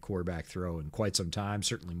seen a quarterback throw in quite some time,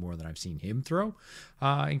 certainly more than I've seen him throw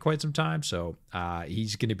in quite some time. So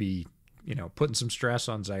he's going to be, putting some stress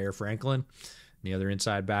on Zaire Franklin and the other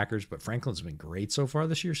inside backers, but Franklin's been great so far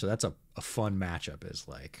this year. So that's a fun matchup, is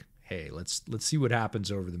like, hey, let's see what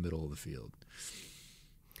happens over the middle of the field.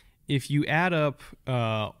 If you add up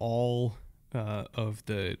all of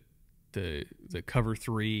the cover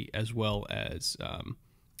 3 as well as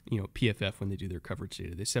PFF, when they do their coverage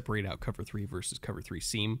data, they separate out cover 3 versus cover 3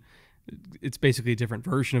 seam. It's basically a different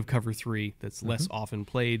version of cover 3 that's less often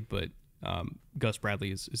played, but Gus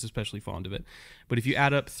Bradley is especially fond of it. But if you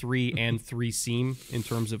add up 3 and 3 seam in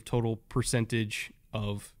terms of total percentage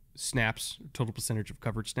of snaps, total percentage of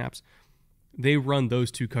coverage snaps, they run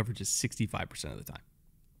those two coverages 65% of the time.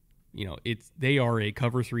 They are a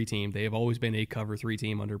cover 3 team. They have always been a cover 3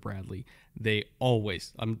 team under Bradley. They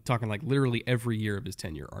always, I'm talking like literally every year of his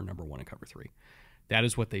tenure, are number 1 in cover 3. That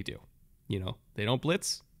is what they do. They don't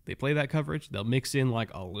blitz. They play that coverage. They'll mix in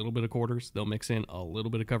like a little bit of quarters. They'll mix in a little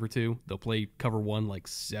bit of cover 2. They'll play cover 1 like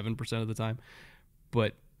 7% of the time.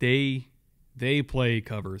 But they play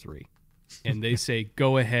cover 3. And they say,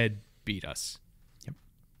 go ahead, beat us. Yep.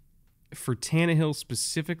 For Tannehill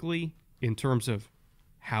specifically, in terms of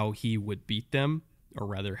how he would beat them, or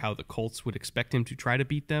rather how the Colts would expect him to try to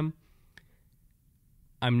beat them,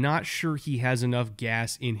 I'm not sure he has enough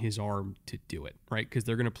gas in his arm to do it, right? Because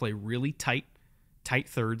they're going to play really tight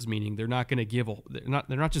thirds, meaning they're not going to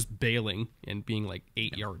they're not just bailing and being like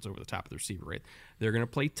 8 yards over the top of the receiver, right? They're going to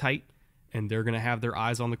play tight, and they're going to have their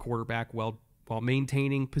eyes on the quarterback while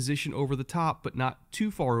maintaining position over the top, but not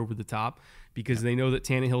too far over the top, because they know that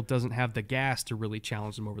Tannehill doesn't have the gas to really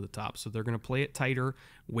challenge them over the top. So they're going to play it tighter,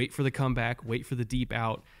 wait for the comeback, wait for the deep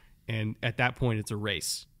out, and at that point it's a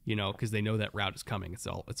race, because they know that route is coming.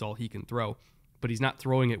 It's all he can throw, but he's not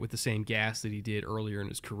throwing it with the same gas that he did earlier in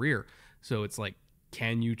his career. So it's like,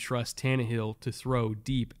 can you trust Tannehill to throw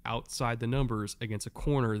deep outside the numbers against a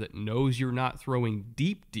corner that knows you're not throwing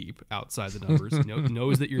deep outside the numbers,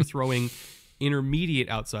 knows that you're throwing intermediate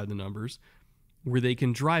outside the numbers, where they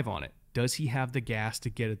can drive on it? Does he have the gas to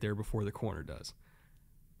get it there before the corner does?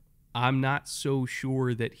 I'm not so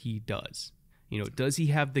sure that he does. Does he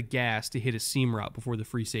have the gas to hit a seam route before the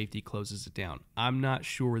free safety closes it down? I'm not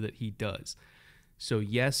sure that he does. So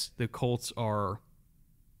yes, the Colts are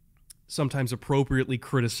sometimes appropriately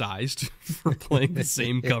criticized for playing the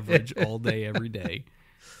same coverage all day, every day.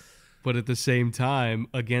 But at the same time,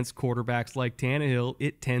 against quarterbacks like Tannehill,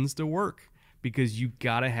 it tends to work because you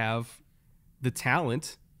got to have the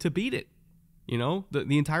talent to beat it.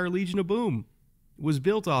 The entire Legion of Boom was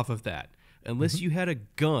built off of that. Unless you had a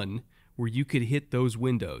gun where you could hit those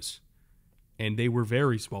windows, and they were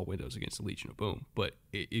very small windows against the Legion of Boom. But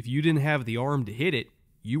if you didn't have the arm to hit it,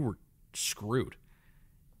 you were screwed.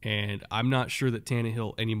 And I'm not sure that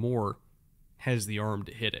Tannehill anymore has the arm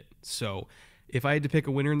to hit it. So if I had to pick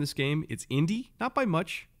a winner in this game, it's Indy. Not by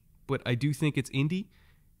much, but I do think it's Indy.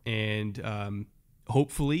 And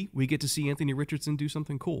hopefully we get to see Anthony Richardson do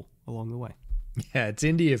something cool along the way. Yeah, it's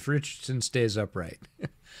Indy if Richardson stays upright.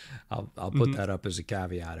 I'll put that up as a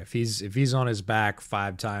caveat. If he's on his back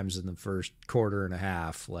 5 times in the first quarter and a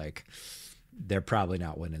half, like, they're probably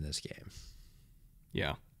not winning this game.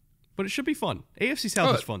 Yeah. But it should be fun. AFC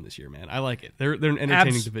South is fun this year, man. I like it. They're an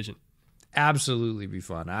entertaining division. Absolutely be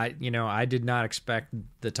fun. I did not expect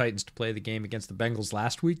the Titans to play the game against the Bengals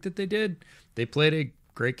last week that they did. They played a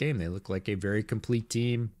great game. They look like a very complete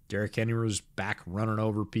team. Derrick Henry was back running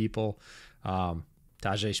over people.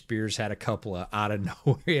 Tajay Spears had a couple of out of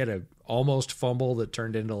nowhere. He had a almost fumble that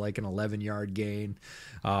turned into like an 11-yard gain.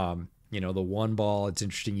 The one ball, it's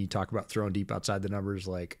interesting you talk about throwing deep outside the numbers,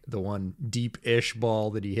 like the one deep-ish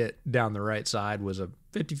ball that he hit down the right side was a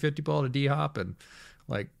 50-50 ball to D-Hop, and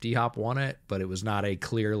like D-Hop won it, but it was not a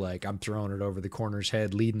clear, like, I'm throwing it over the corner's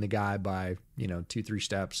head, leading the guy by, 2-3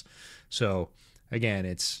 steps. So again,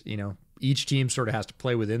 it's, each team sort of has to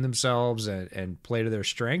play within themselves and play to their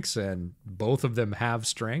strengths, and both of them have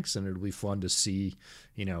strengths, and it'll be fun to see,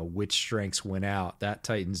 which strengths win out. That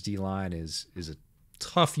Titans D-line is a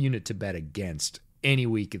tough unit to bet against any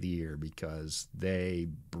week of the year because they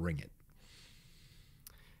bring it.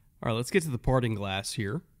 All right, let's get to the parting glass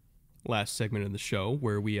here. Last segment of the show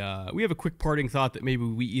where we have a quick parting thought that maybe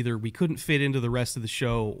we couldn't fit into the rest of the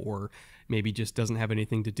show, or maybe just doesn't have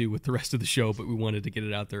anything to do with the rest of the show, but we wanted to get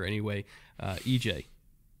it out there anyway. EJ,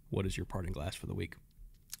 what is your parting glass for the week?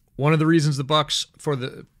 One of the reasons the Bucs for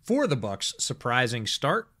the Bucs surprising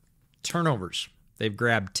start, turnovers. They've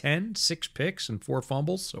grabbed 6 picks and 4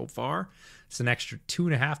 fumbles so far. It's an extra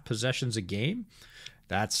 2.5 possessions a game.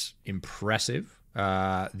 That's impressive.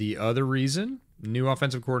 The other reason, new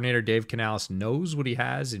offensive coordinator Dave Canales knows what he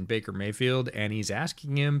has in Baker Mayfield, and he's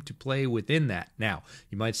asking him to play within that. Now,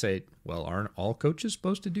 you might say, well, aren't all coaches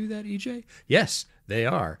supposed to do that, EJ? Yes, they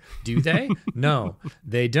are. Do they? No,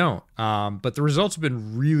 they don't. But the results have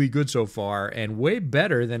been really good so far and way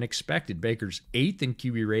better than expected. Baker's 8th in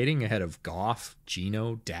QB rating ahead of Goff,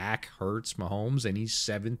 Geno, Dak, Hurts, Mahomes, and he's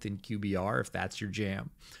 7th in QBR if that's your jam.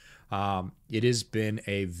 It has been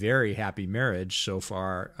a very happy marriage so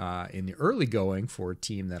far in the early going for a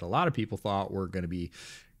team that a lot of people thought were going to be,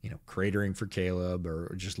 cratering for Caleb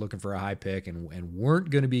or just looking for a high pick and weren't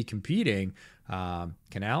going to be competing.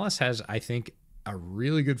 Canales has, I think, a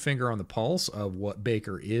really good finger on the pulse of what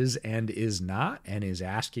Baker is and is not, and is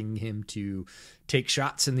asking him to take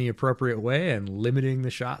shots in the appropriate way and limiting the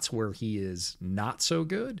shots where he is not so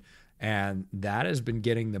good. And that has been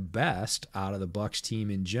getting the best out of the Bucs team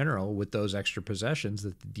in general with those extra possessions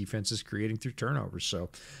that the defense is creating through turnovers. So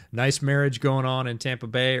nice marriage going on in Tampa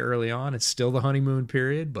Bay early on. It's still the honeymoon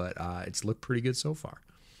period, but it's looked pretty good so far.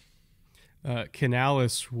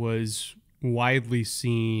 Canales was widely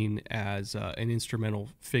seen as an instrumental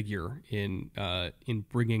figure in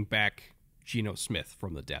bringing back Geno Smith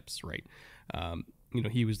from the depths, right?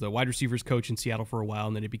 He was the wide receivers coach in Seattle for a while,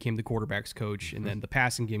 and then he became the quarterbacks coach, and then the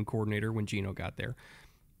passing game coordinator when Geno got there.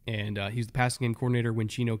 And he's the passing game coordinator when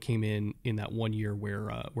Geno came in that one year where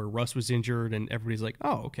Russ was injured, and everybody's like,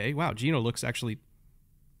 oh, okay, wow, Geno looks actually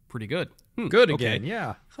pretty good. Good okay. again,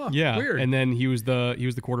 yeah. Yeah, weird. And then he was the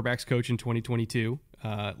quarterbacks coach in 2022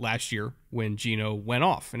 last year when Geno went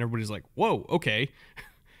off, and everybody's like, whoa, okay.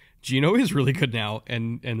 Geno is really good now,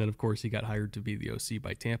 and then of course he got hired to be the OC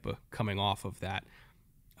by Tampa, coming off of that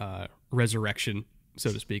resurrection,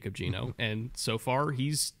 so to speak, of Geno. And so far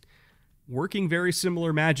he's working very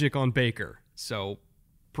similar magic on Baker. So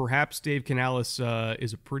perhaps Dave Canales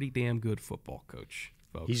is a pretty damn good football coach,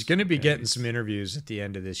 folks. He's going to be getting some interviews at the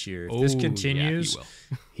end of this year. If this continues,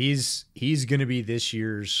 he's going to be this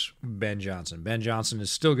year's Ben Johnson. Ben Johnson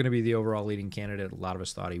is still going to be the overall leading candidate. A lot of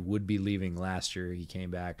us thought he would be leaving last year. He came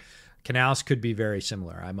back. Canales could be very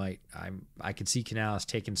similar. I could see Canales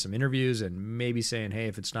taking some interviews and maybe saying, hey,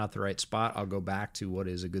 if it's not the right spot, I'll go back to what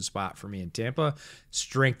is a good spot for me in Tampa,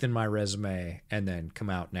 strengthen my resume, and then come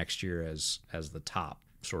out next year as the top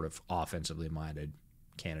sort of offensively minded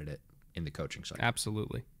candidate in the coaching side.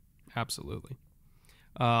 Absolutely.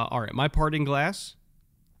 All right, my parting glass.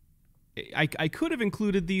 I could have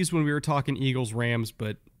included these when we were talking Eagles-Rams,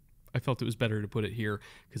 but I felt it was better to put it here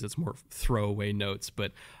because it's more throwaway notes.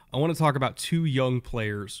 But I want to talk about 2 young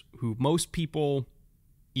players who most people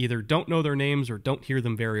either don't know their names or don't hear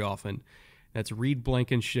them very often. That's Reed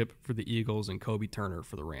Blankenship for the Eagles and Kobe Turner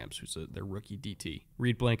for the Rams, who's their rookie DT.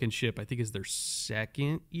 Reed Blankenship, I think, is their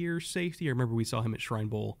second-year safety. I remember we saw him at Shrine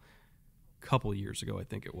Bowl a couple years ago, I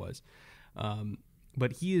think it was.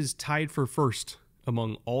 But he is tied for first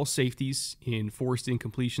among all safeties in forced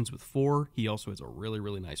incompletions with 4. He also has a really,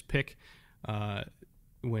 really nice pick. I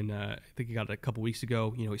think he got it a couple weeks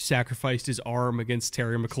ago, he sacrificed his arm against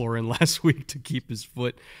Terry McLaurin last week to keep his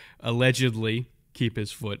foot, allegedly keep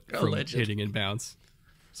his foot from hitting in bounds.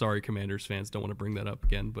 Sorry, Commanders fans, don't want to bring that up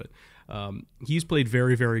again, but he's played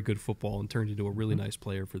very, very good football and turned into a really nice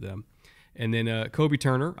player for them. And then Kobe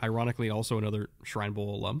Turner, ironically also another Shrine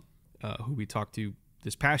Bowl alum, who we talked to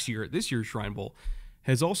this past year at this year's Shrine Bowl,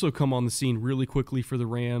 has also come on the scene really quickly for the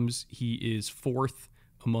Rams. He is 4th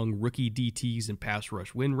among rookie DTs in pass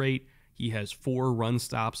rush win rate. He has 4 run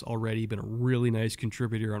stops already, been a really nice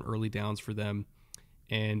contributor on early downs for them.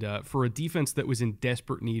 And for a defense that was in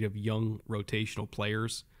desperate need of young rotational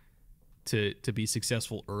players to be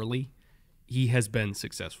successful early, he has been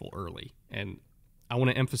successful early. And I want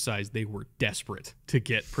to emphasize they were desperate to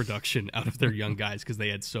get production out of their young guys because they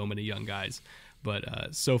had so many young guys.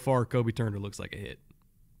 But so far, Kobe Turner looks like a hit.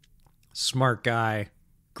 Smart guy,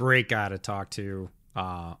 great guy to talk to.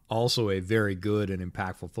 Also a very good and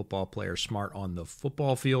impactful football player, smart on the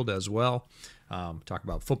football field as well. Talk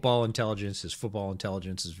about football intelligence. His football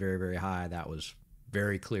intelligence is very, very high. That was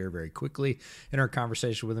very clear very quickly in our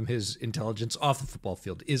conversation with him. His intelligence off the football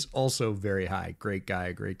field is also very high. Great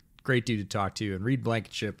guy, great dude to talk to. And Reed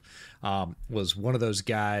Blankenship was one of those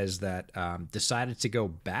guys that decided to go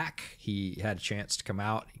back. He had a chance to come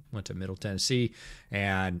out. He went to Middle Tennessee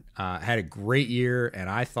and had a great year. And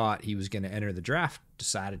I thought he was going to enter the draft.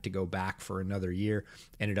 Decided to go back for another year.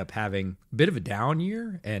 Ended up having a bit of a down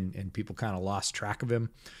year, and people kind of lost track of him.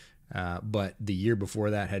 But the year before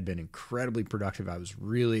that had been incredibly productive. I was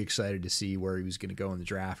really excited to see where he was going to go in the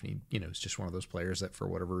draft. And he, it's just one of those players that for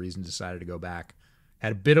whatever reason decided to go back.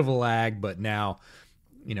 Had a bit of a lag, but now,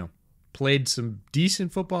 played some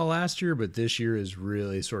decent football last year, but this year is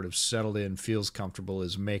really sort of settled in, feels comfortable,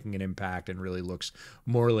 is making an impact, and really looks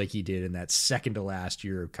more like he did in that second to last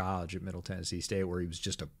year of college at Middle Tennessee State, where he was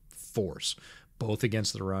just a force, both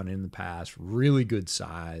against the run and in the pass. Really good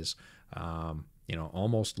size,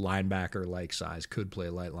 almost linebacker-like size. Could play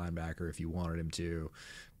light linebacker if you wanted him to.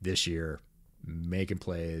 This year, making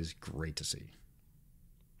plays, great to see.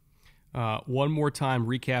 One more time,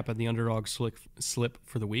 recap of the underdog slip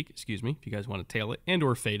for the week. Excuse me, if you guys want to tail it and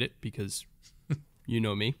or fade it, because you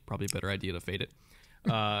know me, probably a better idea to fade it.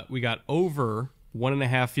 We got over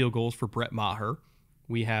 1.5 field goals for Brett Maher.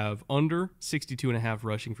 We have under 62.5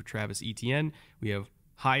 rushing for Travis Etienne. We have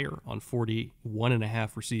higher on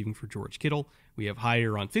 41.5 receiving for George Kittle. We have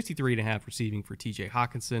higher on 53.5 receiving for TJ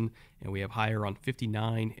Hawkinson. And we have higher on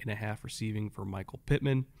 59.5 receiving for Michael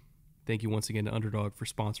Pittman. Thank you once again to Underdog for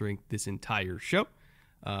sponsoring this entire show.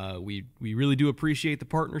 We really do appreciate the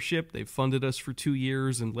partnership. They've funded us for 2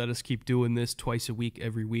 years and let us keep doing this twice a week,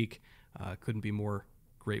 every week. Couldn't be more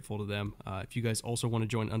grateful to them. If you guys also want to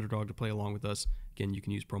join Underdog to play along with us, again, you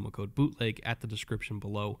can use promo code BOOTLEG at the description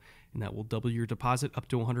below, and that will double your deposit up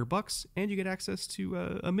to $100, and you get access to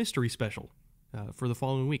a mystery special for the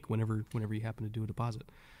following week whenever you happen to do a deposit.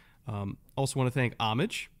 Also want to thank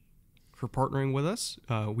Homage for partnering with us.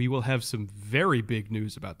 We will have some very big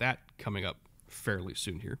news about that coming up fairly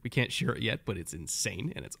soon here. We can't share it yet, but it's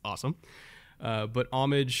insane and it's awesome. But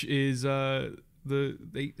Homage is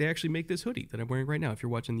they actually make this hoodie that I'm wearing right now. If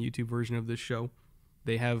you're watching the YouTube version of this show,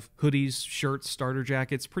 they have hoodies, shirts, starter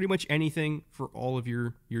jackets, pretty much anything for all of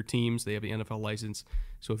your teams. They have the NFL license.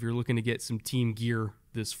 So if you're looking to get some team gear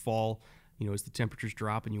this fall, as the temperatures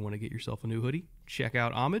drop and you want to get yourself a new hoodie, check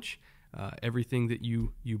out Homage. Everything that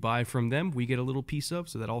you buy from them, we get a little piece of,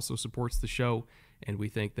 so that also supports the show, and we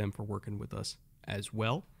thank them for working with us as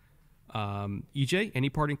well. EJ, any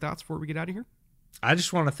parting thoughts before we get out of here? I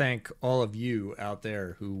just want to thank all of you out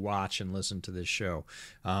there who watch and listen to this show.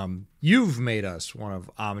 You've made us one of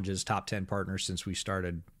Homage's top 10 partners since we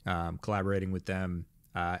started collaborating with them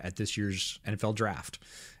at this year's NFL Draft.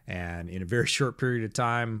 And in a very short period of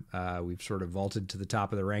time, we've sort of vaulted to the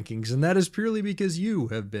top of the rankings. And that is purely because you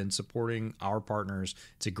have been supporting our partners.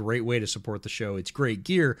 It's a great way to support the show. It's great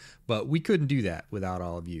gear, but we couldn't do that without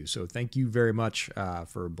all of you. So thank you very much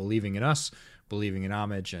for believing in us, believing in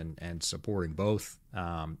Homage, and supporting both.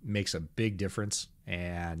 Makes a big difference.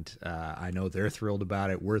 And I know they're thrilled about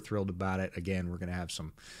it. We're thrilled about it. Again, we're going to have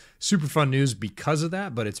some super fun news because of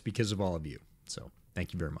that, but it's because of all of you. So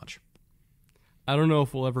thank you very much. I don't know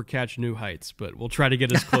if we'll ever catch new heights, but we'll try to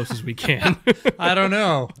get as close as we can. I don't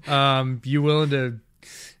know. You willing to...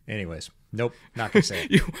 Anyways, nope, not going to say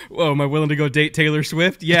it. Am I willing to go date Taylor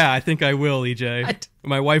Swift? Yeah, I think I will, EJ.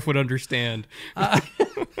 My wife would understand.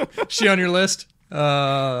 She on your list?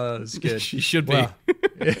 It's good. She should be. Well,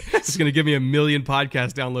 it's going to give me 1 million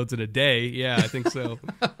podcast downloads in a day. Yeah, I think so.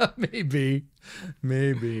 Maybe.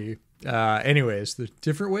 Anyways, the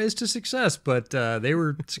different ways to success, but they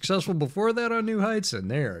were successful before that on New Heights, and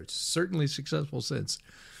they are certainly successful since.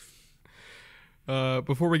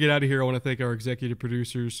 Before we get out of here, I want to thank our executive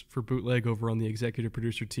producers for Bootleg over on the executive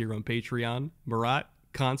producer tier on Patreon: Marat,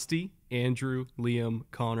 Consti, Andrew, Liam,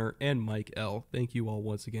 Connor, and Mike L. Thank you all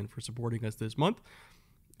once again for supporting us this month.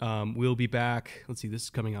 We'll be back. Let's see, this is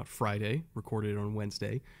coming out Friday, recorded on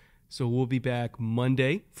Wednesday. So we'll be back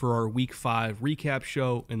Monday for our Week 5 recap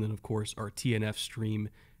show, and then, of course, our TNF stream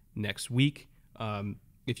next week.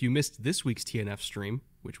 If you missed this week's TNF stream,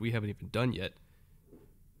 which we haven't even done yet,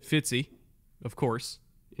 Fitzy, of course,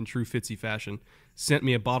 in true Fitzy fashion, sent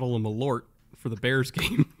me a bottle of Malort for the Bears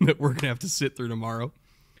game that we're going to have to sit through tomorrow.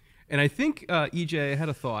 And I think, EJ, I had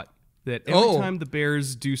a thought that every time the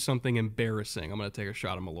Bears do something embarrassing, I'm going to take a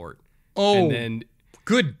shot of Malort. And then...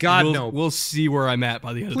 Good God, no. We'll see where I'm at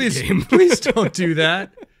by the end of the game. Please don't do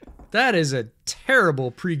that. That is a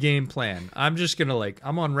terrible pregame plan. I'm just going to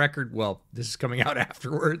I'm on record. Well, this is coming out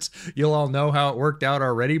afterwards. You'll all know how it worked out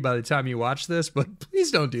already by the time you watch this, but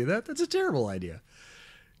please don't do that. That's a terrible idea.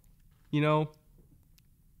 You know,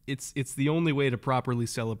 it's the only way to properly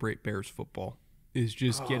celebrate Bears football is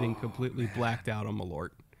just getting completely blacked out on Malort.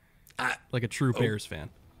 Like a true Bears fan.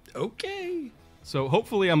 Okay. So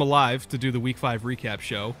hopefully I'm alive to do the Week 5 recap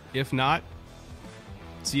show. If not,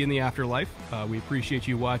 see you in the afterlife. We appreciate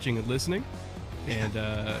you watching and listening. And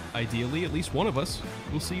ideally, at least one of us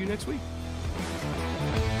will see you next week.